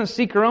says it doesn't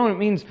seek her own, it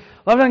means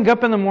love doesn't get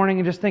up in the morning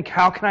and just think,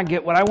 how can I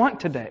get what I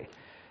want today?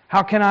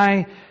 How can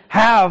I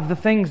have the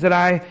things that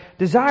I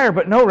desire?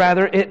 But no,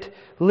 rather, it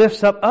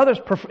lifts up others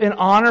in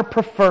honor,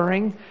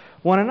 preferring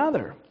one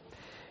another.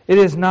 It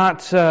is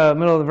not,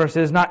 middle of the verse,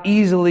 it is not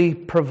easily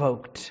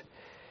provoked.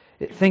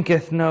 It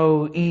thinketh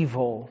no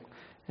evil.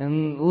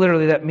 And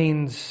literally that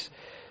means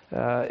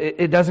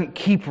it doesn't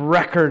keep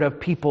record of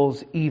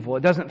people's evil.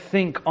 It doesn't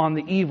think on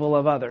the evil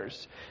of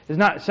others. It's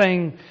not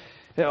saying,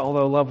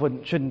 although love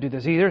shouldn't do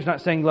this either, it's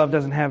not saying love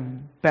doesn't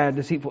have bad,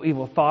 deceitful,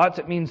 evil thoughts.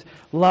 It means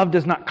love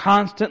does not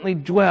constantly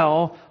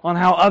dwell on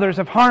how others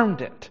have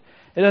harmed it.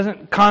 It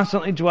doesn't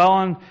constantly dwell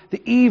on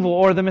the evil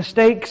or the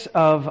mistakes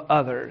of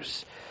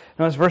others.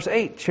 Notice verse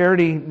 8,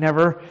 charity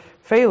never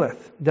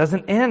faileth,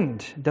 doesn't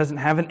end, doesn't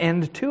have an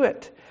end to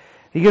it.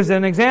 He gives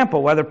an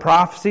example, whether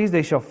prophecies,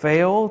 they shall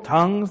fail,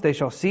 tongues, they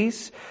shall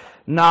cease,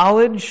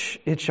 knowledge,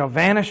 it shall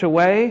vanish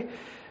away.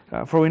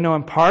 For we know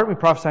in part, we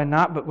prophesy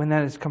not, but when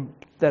that is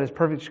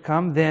perfect shall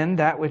come, then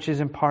that which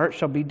is in part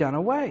shall be done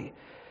away.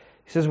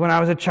 He says, when I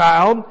was a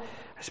child,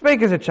 I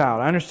spake as a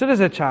child, I understood as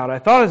a child, I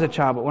thought as a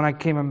child, but when I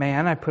became a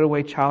man, I put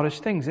away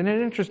childish things. And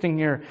it's interesting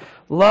here,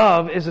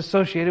 love is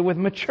associated with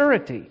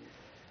maturity.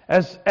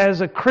 As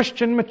a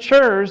Christian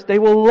matures, they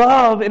will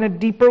love in a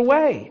deeper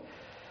way.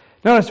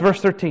 Notice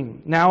verse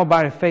 13. Now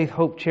abide faith,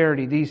 hope,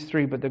 charity, these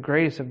three, but the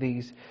greatest of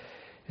these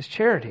is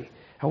charity.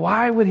 And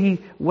why would he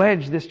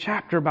wedge this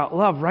chapter about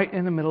love right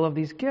in the middle of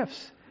these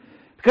gifts?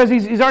 Because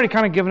he's already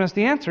kind of given us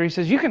the answer. He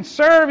says, you can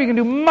serve, you can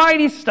do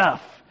mighty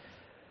stuff.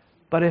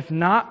 But if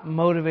not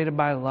motivated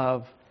by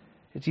love,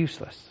 it's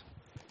useless.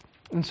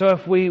 And so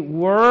if we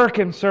work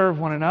and serve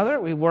one another,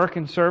 we work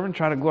and serve and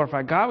try to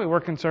glorify God, we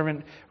work and serve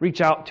and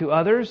reach out to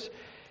others,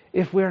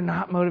 if we're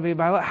not motivated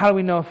by love, how do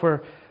we know if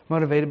we're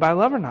motivated by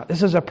love or not?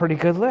 This is a pretty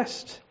good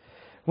list.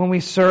 When we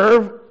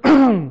serve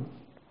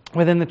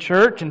within the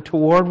church and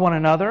toward one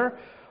another,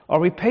 are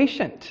we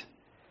patient?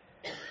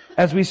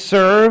 As we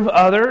serve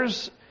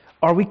others,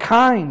 are we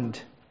kind?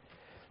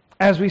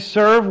 As we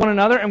serve one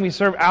another and we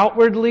serve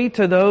outwardly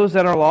to those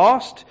that are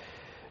lost,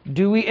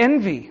 do we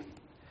envy?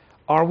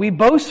 Are we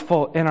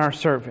boastful in our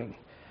serving?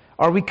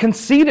 Are we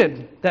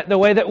conceited that the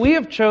way that we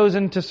have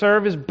chosen to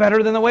serve is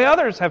better than the way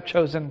others have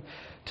chosen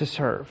to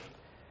serve?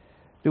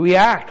 Do we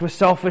act with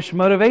selfish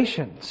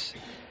motivations?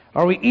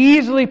 Are we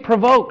easily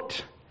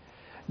provoked?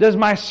 Does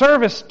my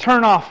service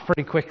turn off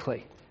pretty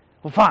quickly?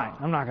 Well, fine,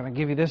 I'm not going to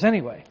give you this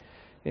anyway.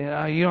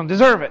 You don't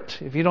deserve it.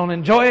 If you don't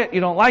enjoy it,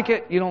 you don't like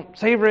it, you don't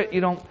savor it, you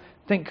don't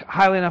think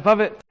highly enough of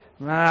it,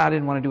 I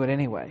didn't want to do it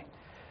anyway.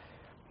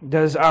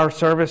 Does our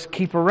service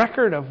keep a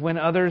record of when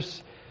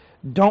others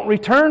don't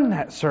return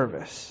that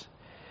service?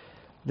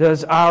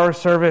 Does our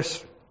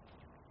service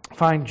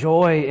find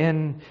joy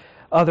in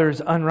others'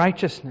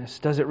 unrighteousness?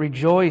 Does it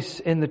rejoice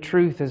in the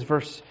truth, as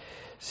verse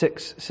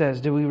 6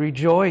 says? Do we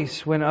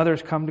rejoice when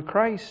others come to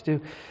Christ?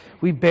 Do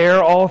we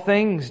bear all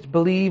things,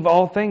 believe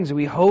all things? Do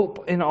we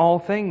hope in all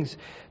things?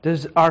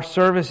 Does our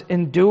service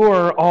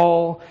endure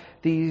all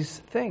these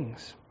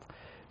things?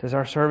 Does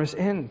our service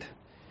end?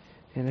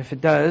 And if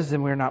it does,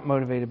 then we're not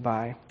motivated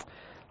by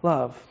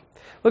love.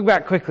 Look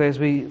back quickly as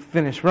we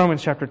finish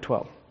Romans chapter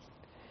 12.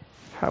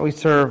 How we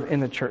serve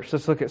in the church.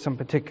 Let's look at some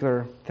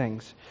particular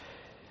things.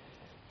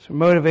 So we're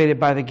motivated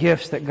by the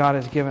gifts that God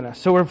has given us.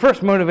 So we're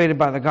first motivated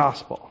by the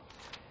gospel.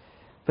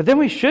 But then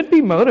we should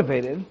be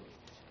motivated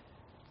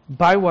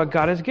by what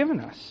God has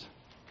given us.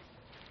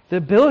 The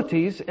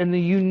abilities and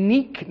the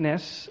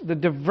uniqueness, the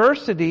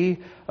diversity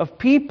of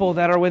people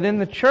that are within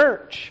the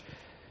church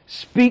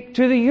speak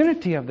to the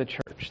unity of the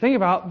church. Think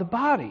about the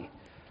body.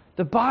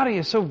 The body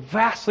is so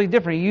vastly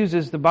different. He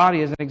uses the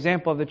body as an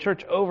example of the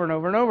church over and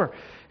over and over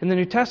in the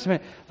New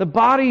Testament. The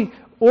body,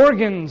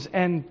 organs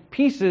and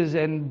pieces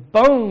and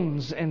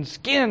bones and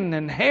skin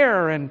and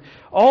hair and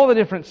all the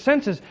different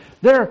senses,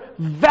 they're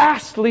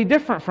vastly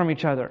different from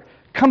each other.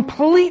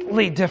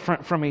 Completely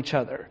different from each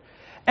other.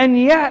 And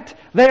yet,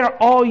 they are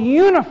all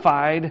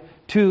unified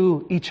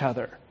to each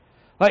other.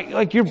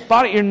 Like your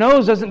body, your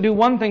nose doesn't do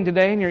one thing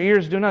today and your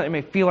ears do another. It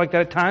may feel like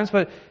that at times,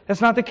 but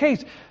that's not the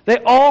case. They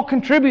all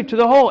contribute to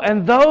the whole.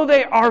 And though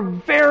they are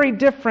very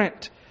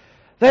different,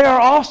 they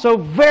are also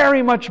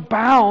very much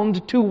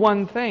bound to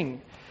one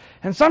thing.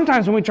 And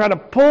sometimes when we try to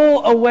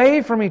pull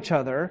away from each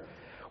other,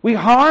 we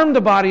harm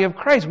the body of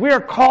Christ. We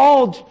are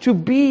called to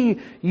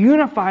be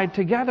unified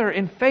together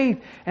in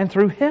faith and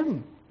through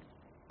Him.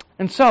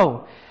 And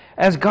so,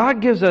 as God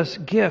gives us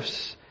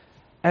gifts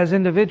as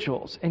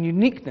individuals and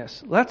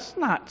uniqueness, let's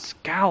not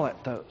scowl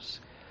at those.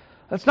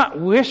 Let's not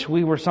wish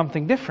we were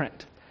something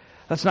different.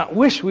 Let's not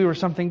wish we were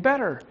something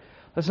better.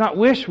 Let's not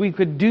wish we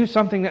could do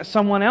something that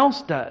someone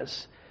else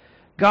does.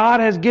 God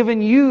has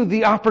given you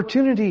the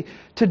opportunity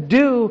to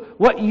do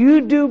what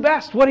you do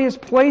best, what He has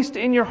placed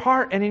in your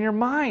heart and in your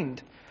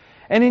mind,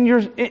 and in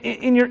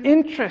your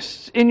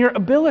interests, in your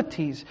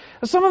abilities.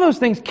 Some of those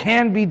things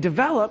can be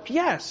developed,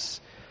 yes.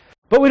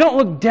 But we don't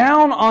look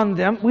down on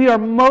them. We are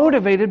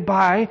motivated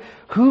by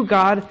who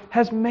God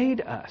has made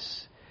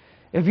us.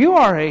 If you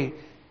are a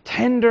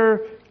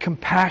tender,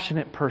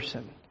 compassionate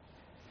person,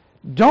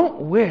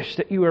 don't wish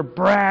that you were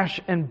brash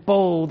and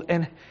bold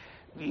and,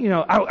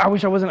 I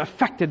wish I wasn't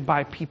affected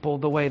by people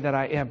the way that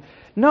I am.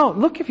 No,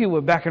 look if you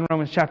would back in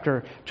Romans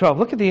chapter 12.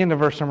 Look at the end of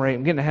verse number 8.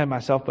 I'm getting ahead of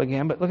myself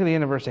again, but look at the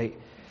end of verse 8.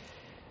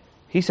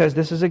 He says,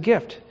 this is a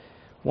gift,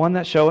 one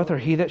that showeth, or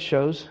he that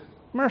shows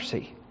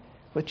mercy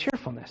with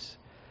cheerfulness.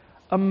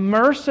 A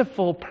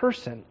merciful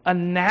person, a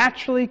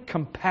naturally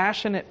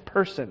compassionate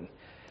person.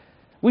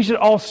 We should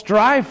all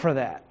strive for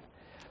that.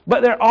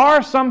 But there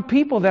are some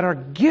people that are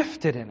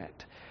gifted in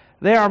it.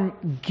 They are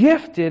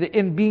gifted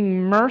in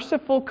being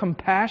merciful,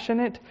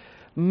 compassionate,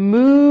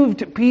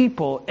 moved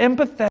people,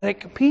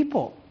 empathetic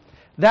people.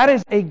 That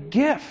is a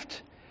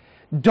gift.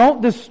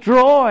 Don't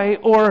destroy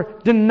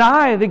or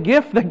deny the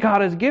gift that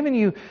God has given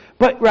you,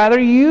 but rather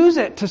use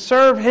it to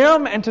serve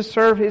Him and to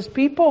serve His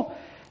people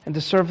and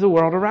to serve the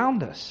world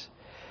around us.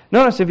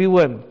 Notice, if you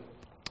would,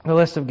 the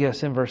list of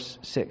gifts in verse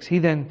 6. He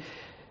then,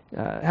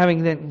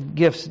 having then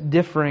gifts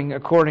differing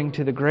according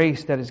to the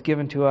grace that is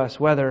given to us,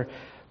 whether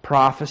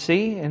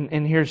prophecy,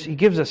 and he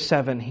gives us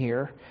 7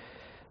 here.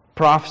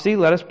 Prophecy,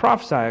 let us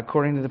prophesy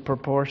according to the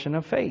proportion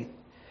of faith.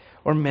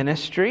 Or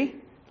ministry,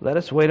 let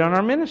us wait on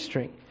our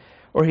ministry.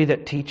 Or he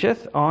that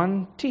teacheth,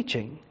 on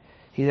teaching.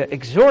 He that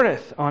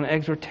exhorteth, on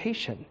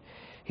exhortation.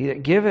 He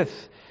that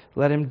giveth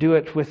let him do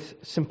it with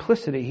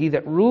simplicity. He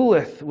that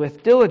ruleth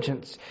with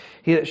diligence.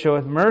 He that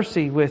showeth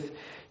mercy with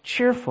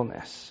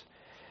cheerfulness.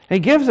 And he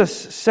gives us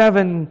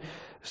 7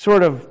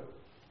 sort of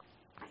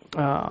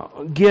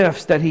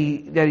gifts that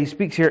he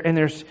speaks here, and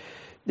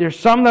there's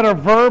some that are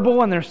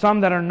verbal and there's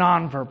some that are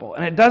nonverbal.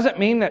 And it doesn't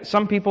mean that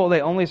some people,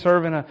 they only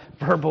serve in a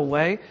verbal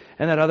way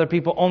and that other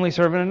people only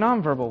serve in a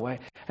nonverbal way.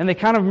 And they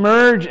kind of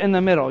merge in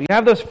the middle. You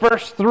have those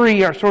first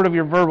 3 are sort of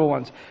your verbal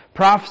ones: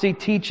 prophecy,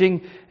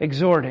 teaching,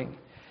 exhorting.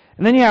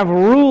 And then you have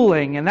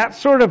ruling, and that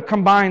sort of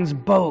combines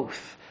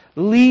both.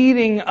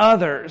 Leading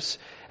others.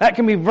 That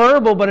can be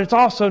verbal, but it's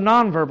also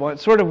nonverbal.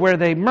 It's sort of where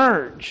they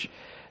merge.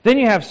 Then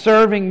you have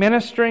serving,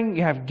 ministering,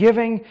 you have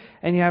giving,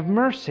 and you have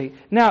mercy.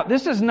 Now,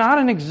 this is not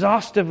an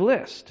exhaustive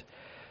list.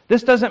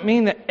 This doesn't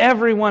mean that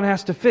everyone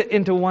has to fit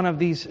into one of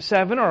these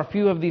 7 or a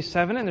few of these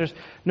 7 and there's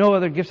no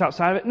other gifts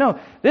outside of it. No,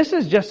 this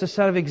is just a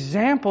set of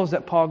examples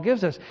that Paul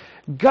gives us.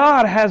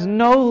 God has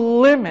no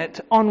limit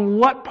on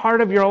what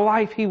part of your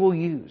life He will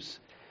use.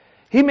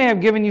 He may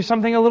have given you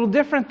something a little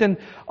different than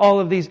all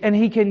of these, and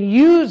He can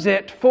use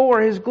it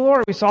for His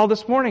glory. We saw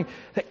this morning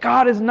that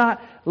God is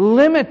not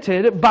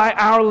limited by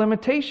our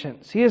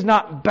limitations. He is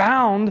not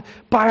bound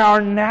by our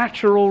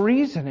natural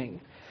reasoning.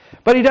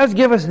 But He does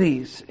give us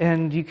these,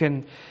 and you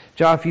can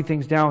jot a few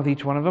things down with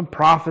each one of them.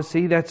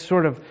 Prophecy, that's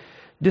sort of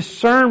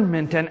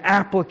discernment and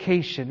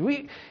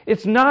application.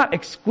 It's not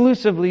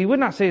exclusively, you would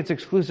not say it's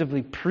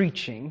exclusively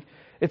preaching.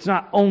 It's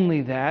not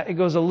only that. It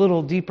goes a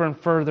little deeper and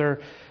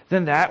further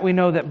than that. We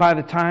know that by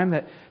the time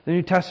that the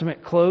New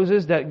Testament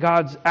closes, that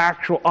God's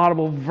actual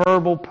audible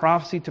verbal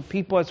prophecy to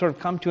people has sort of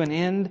come to an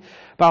end. The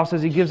Bible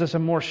says He gives us a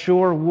more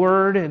sure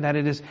word and that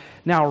it is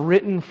now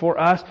written for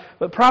us.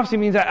 But prophecy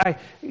means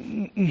that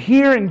you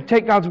hear and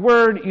take God's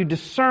word, you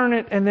discern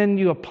it, and then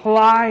you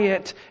apply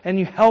it, and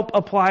you help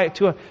apply it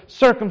to a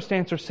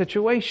circumstance or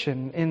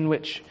situation in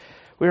which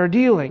we are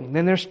dealing.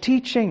 Then there's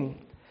teaching.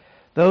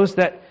 Those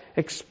that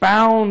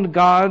expound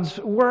God's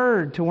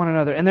word to one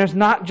another. And there's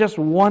not just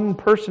one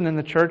person in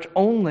the church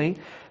only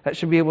that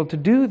should be able to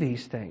do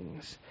these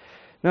things.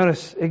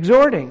 Notice,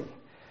 exhorting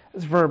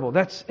is verbal.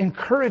 That's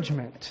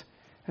encouragement.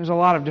 There's a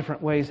lot of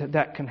different ways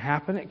that can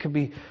happen. It could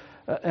be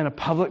in a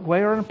public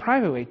way or in a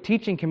private way.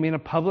 Teaching can be in a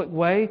public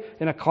way,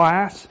 in a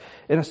class,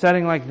 in a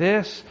setting like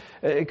this.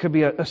 It could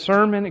be a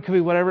sermon. It could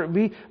be whatever it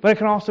be. But it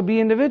can also be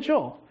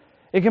individual.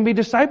 It can be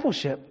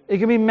discipleship. It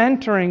can be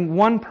mentoring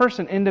one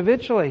person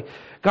individually.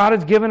 God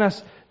has given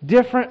us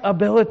different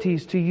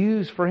abilities to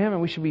use for Him,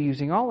 and we should be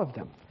using all of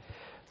them.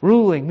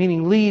 Ruling,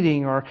 meaning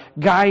leading or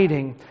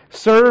guiding.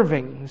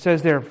 Serving, it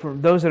says there, for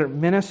those that are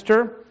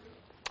minister,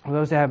 or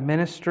those that have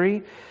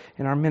ministry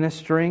and are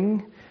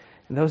ministering,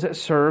 and those that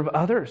serve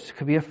others. It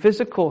could be a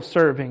physical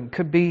serving. It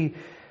could be,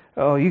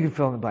 you can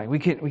fill in the blank. We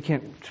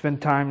can't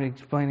spend time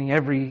explaining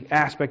every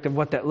aspect of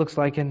what that looks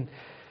like in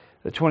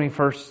the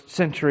 21st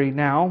century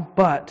now,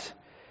 but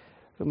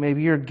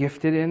maybe you're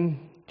gifted in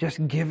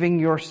just giving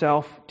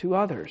yourself to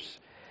others,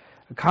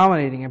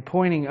 accommodating and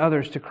pointing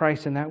others to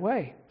Christ in that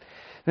way.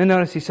 Then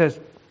notice he says,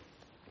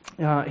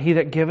 he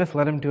that giveth,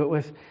 let him do it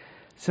with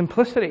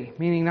simplicity,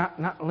 meaning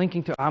not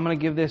linking to, I'm going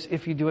to give this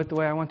if you do it the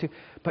way I want to,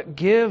 but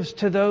gives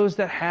to those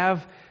that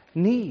have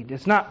need.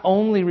 It's not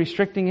only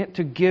restricting it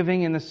to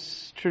giving in the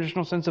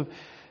traditional sense of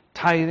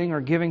tithing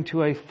or giving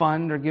to a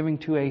fund or giving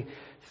to a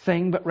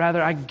thing, but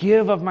rather I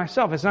give of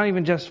myself. It's not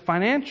even just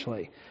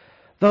financially.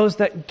 Those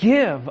that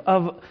give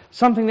of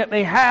something that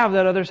they have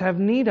that others have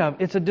need of.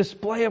 It's a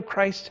display of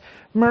Christ's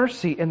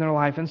mercy in their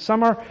life. And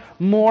some are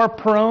more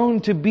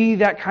prone to be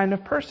that kind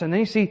of person. Then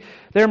you see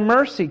their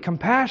mercy,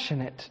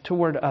 compassionate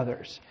toward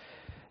others.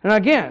 And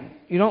again,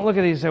 you don't look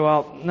at these and say,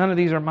 well, none of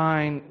these are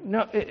mine.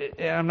 No,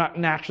 I'm not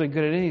naturally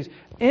good at any of these.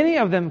 Any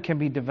of them can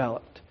be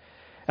developed.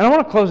 And I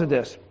want to close with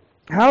this.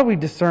 How do we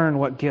discern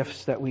what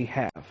gifts that we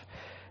have?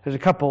 There's a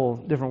couple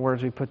different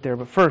words we put there.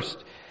 But first,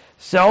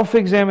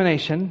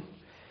 self-examination,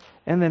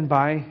 and then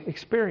by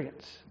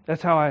experience.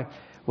 That's how I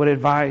would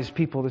advise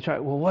people to try.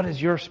 Well, what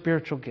is your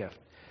spiritual gift?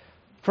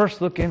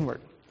 First, look inward.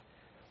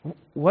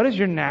 What is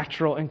your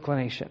natural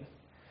inclination?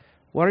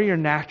 What are your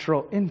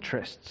natural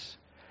interests?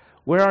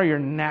 Where are your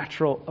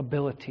natural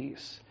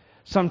abilities?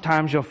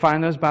 Sometimes you'll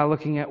find those by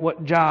looking at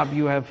what job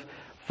you have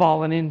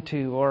fallen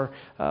into or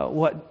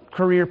what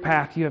career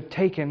path you have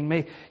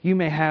taken. You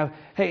may have,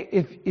 hey,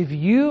 if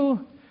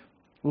you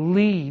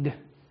lead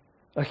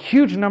a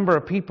huge number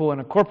of people in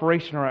a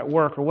corporation or at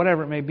work or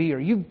whatever it may be, or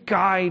you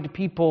guide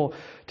people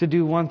to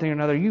do one thing or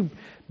another, you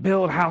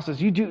build houses,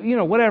 you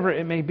do, whatever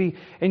it may be,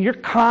 and you're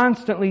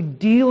constantly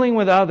dealing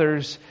with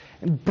others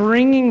and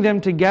bringing them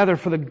together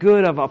for the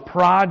good of a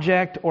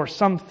project or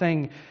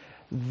something,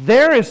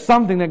 there is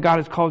something that God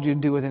has called you to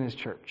do within His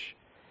church.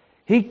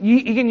 He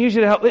can use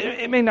you to help.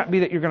 It may not be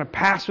that you're going to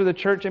pastor the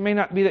church. It may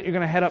not be that you're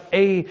going to head up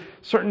a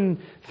certain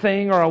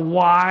thing or a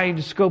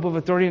wide scope of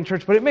authority in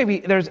church, but it may be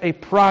there's a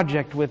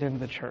project within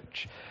the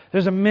church.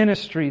 There's a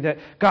ministry that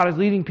God is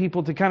leading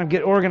people to kind of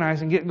get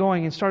organized and get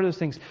going and start those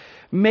things.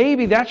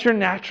 Maybe that's your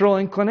natural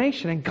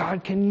inclination and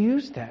God can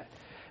use that.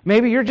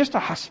 Maybe you're just a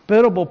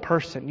hospitable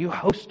person. You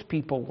host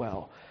people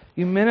well.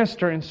 You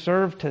minister and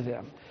serve to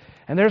them.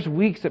 And there's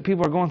weeks that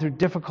people are going through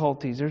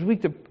difficulties. There's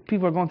weeks that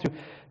people are going through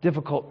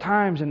difficult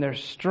times and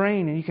there's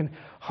strain, and you can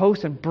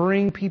host and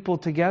bring people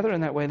together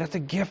in that way. That's a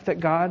gift that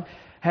God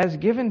has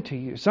given to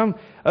you. Some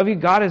of you,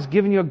 God has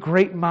given you a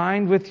great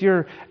mind with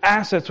your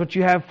assets, what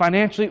you have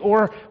financially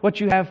or what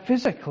you have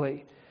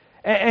physically.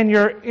 And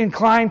you're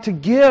inclined to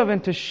give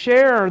and to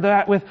share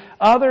that with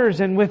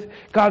others and with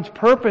God's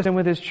purpose and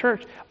with His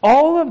church.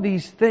 All of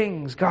these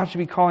things God should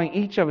be calling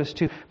each of us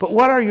to. But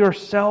what are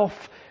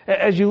yourself,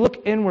 as you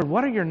look inward,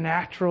 what are your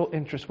natural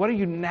interests? What are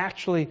you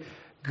naturally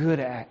good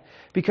at?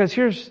 Because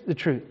here's the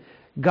truth.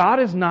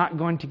 God is not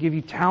going to give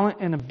you talent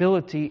and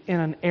ability in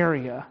an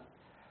area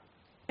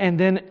and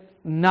then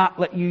not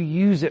let you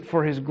use it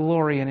for His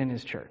glory and in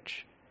His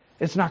church.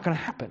 It's not going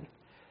to happen.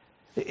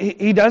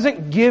 He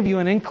doesn't give you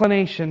an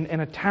inclination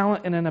and a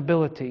talent and an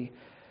ability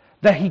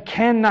that He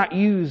cannot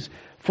use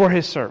for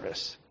His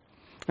service.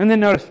 And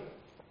then notice,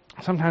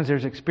 sometimes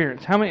there's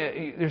experience.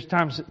 There's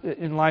times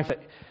in life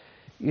that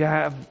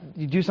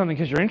you do something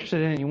because you're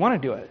interested in it and you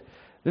want to do it.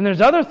 Then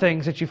there's other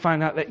things that you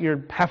find out that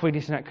you're halfway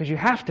decent at because you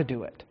have to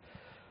do it.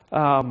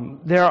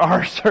 There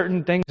are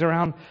certain things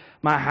around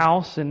my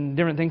house and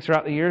different things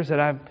throughout the years that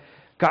I've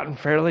gotten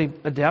fairly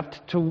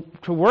adept to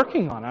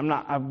working on.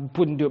 I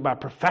wouldn't do it by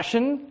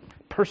profession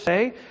per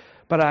se,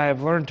 but I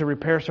have learned to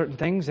repair certain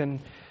things, and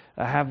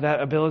I have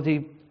that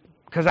ability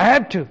because I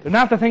had to. They're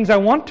not the things I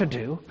want to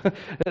do.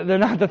 They're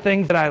not the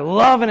things that I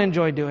love and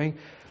enjoy doing,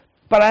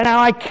 but now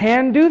I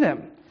can do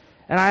them.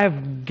 And I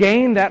have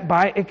gained that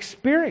by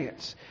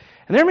experience.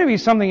 And there may be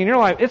something in your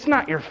life, it's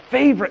not your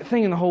favorite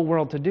thing in the whole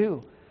world to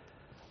do.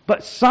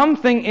 But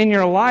something in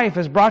your life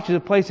has brought you to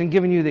the place and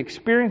given you the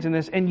experience in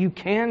this, and you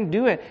can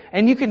do it.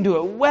 And you can do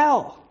it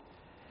well.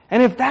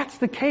 And if that's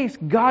the case,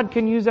 God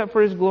can use that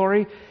for His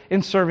glory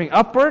in serving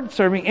upward,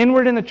 serving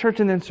inward in the church,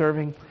 and then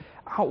serving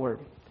outward.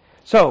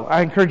 So,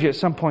 I encourage you at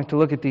some point to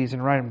look at these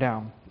and write them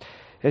down.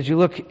 As you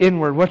look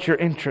inward, what's your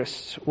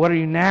interests? What are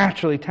you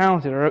naturally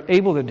talented or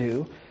able to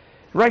do?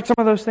 Write some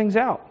of those things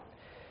out.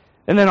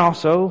 And then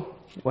also,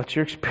 what's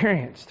your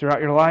experience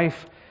throughout your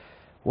life?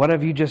 What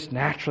have you just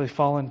naturally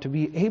fallen to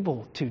be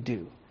able to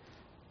do?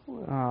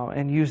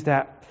 And use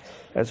that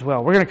as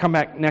well. We're going to come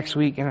back next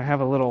week and have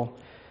a little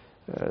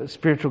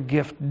spiritual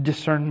gift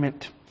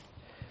discernment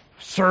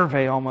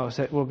survey almost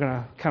that we're going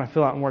to kind of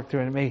fill out and work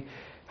through, and it may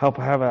help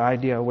have an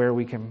idea where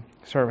we can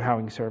serve, how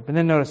we can serve. And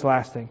then notice the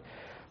last thing.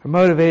 We're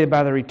motivated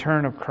by the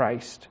return of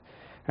Christ.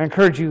 I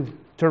encourage you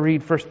to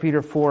read 1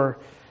 Peter 4,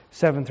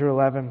 7 through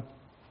 11.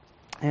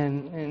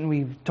 And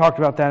we've talked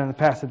about that in the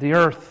past, that the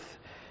earth,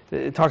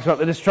 it talks about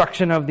the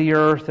destruction of the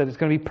earth, that it's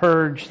going to be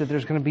purged, that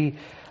there's going to be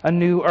a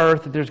new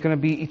earth, that there's going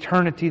to be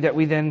eternity that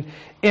we then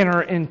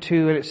enter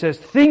into. And it says,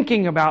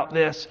 thinking about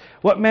this,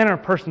 what manner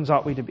of persons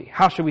ought we to be?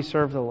 How should we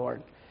serve the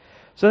Lord?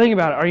 So think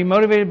about it. Are you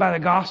motivated by the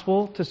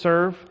gospel to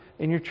serve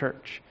in your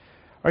church?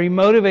 Are you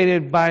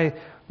motivated by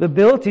the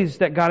abilities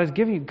that God has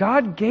given you?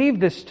 God gave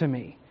this to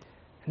me.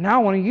 And now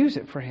I want to use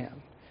it for Him.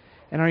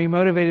 And are you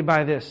motivated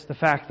by this, the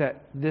fact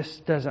that this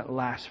doesn't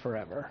last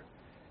forever?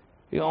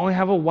 You only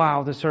have a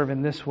while to serve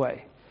in this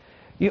way.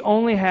 You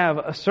only have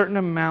a certain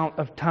amount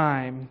of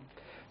time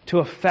to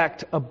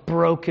affect a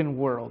broken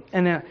world.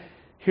 And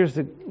here's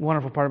the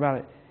wonderful part about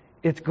it.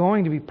 It's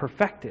going to be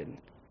perfected.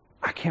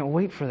 I can't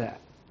wait for that.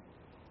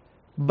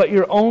 But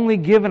you're only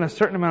given a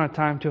certain amount of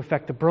time to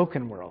affect a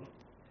broken world.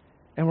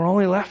 And we're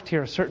only left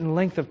here a certain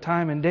length of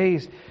time and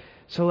days.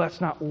 So let's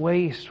not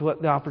waste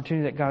what the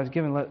opportunity that God has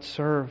given. Let's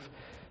serve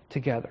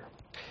together.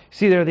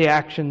 See, there are the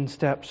action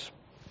steps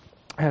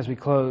as we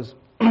close.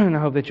 And I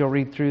hope that you'll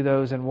read through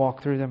those and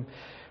walk through them,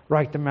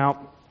 write them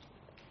out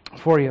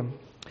for you.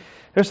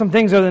 There's some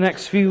things over the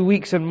next few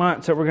weeks and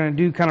months that we're going to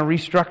do, kind of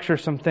restructure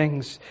some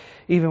things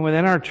even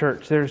within our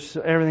church. There's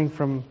everything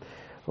from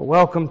a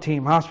welcome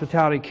team,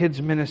 hospitality,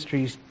 kids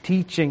ministries,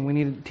 teaching. We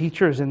need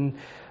teachers in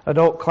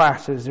adult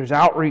classes. There's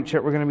outreach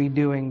that we're going to be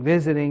doing,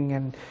 visiting,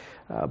 and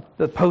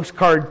the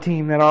postcard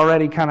team that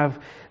already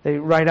they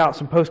write out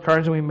some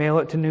postcards and we mail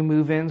it to new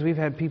move-ins. We've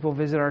had people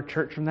visit our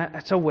church from that.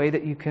 That's a way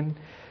that you can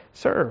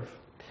serve.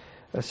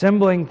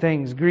 Assembling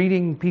things,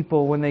 greeting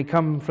people when they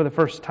come for the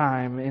first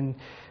time and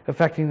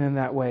affecting them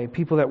that way.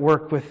 People that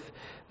work with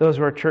those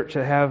of our church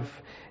that have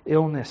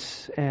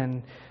illness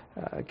and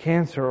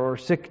cancer or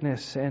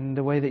sickness, and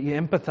the way that you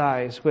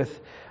empathize with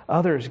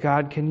others.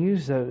 God can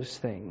use those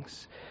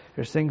things.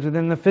 There's things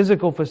within the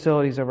physical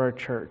facilities of our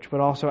church, but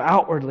also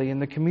outwardly in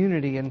the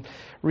community and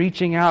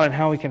reaching out and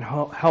how we can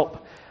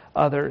help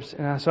others.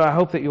 And so I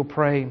hope that you'll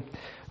pray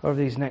over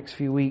these next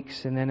few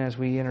weeks, and then as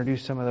we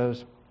introduce some of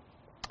those,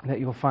 that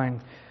you'll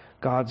find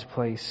God's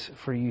place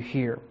for you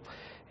here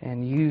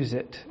and use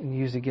it and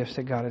use the gifts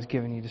that God has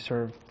given you to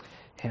serve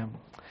Him.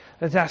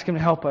 Let's ask Him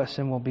to help us,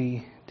 and we'll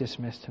be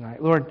dismissed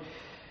tonight. Lord,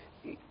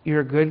 You're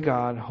a good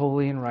God,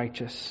 holy and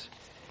righteous.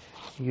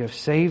 You have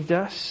saved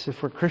us.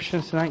 If we're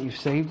Christians tonight, You've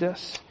saved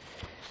us.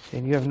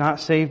 And You have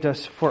not saved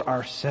us for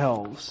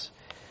ourselves.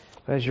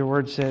 But as Your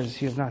Word says,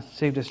 You have not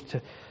saved us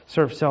to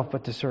serve self,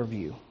 but to serve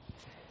You.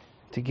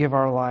 To give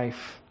our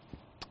life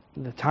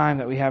the time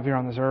that we have here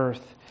on this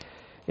earth,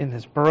 in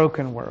this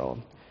broken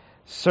world,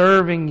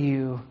 serving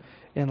you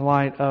in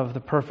light of the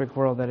perfect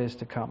world that is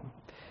to come.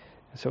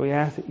 So we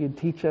ask that you'd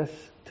teach us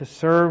to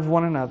serve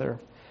one another,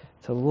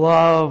 to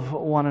love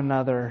one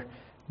another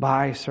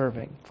by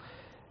serving.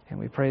 And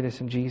we pray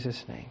this in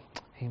Jesus' name.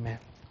 Amen.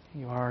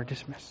 You are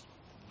dismissed.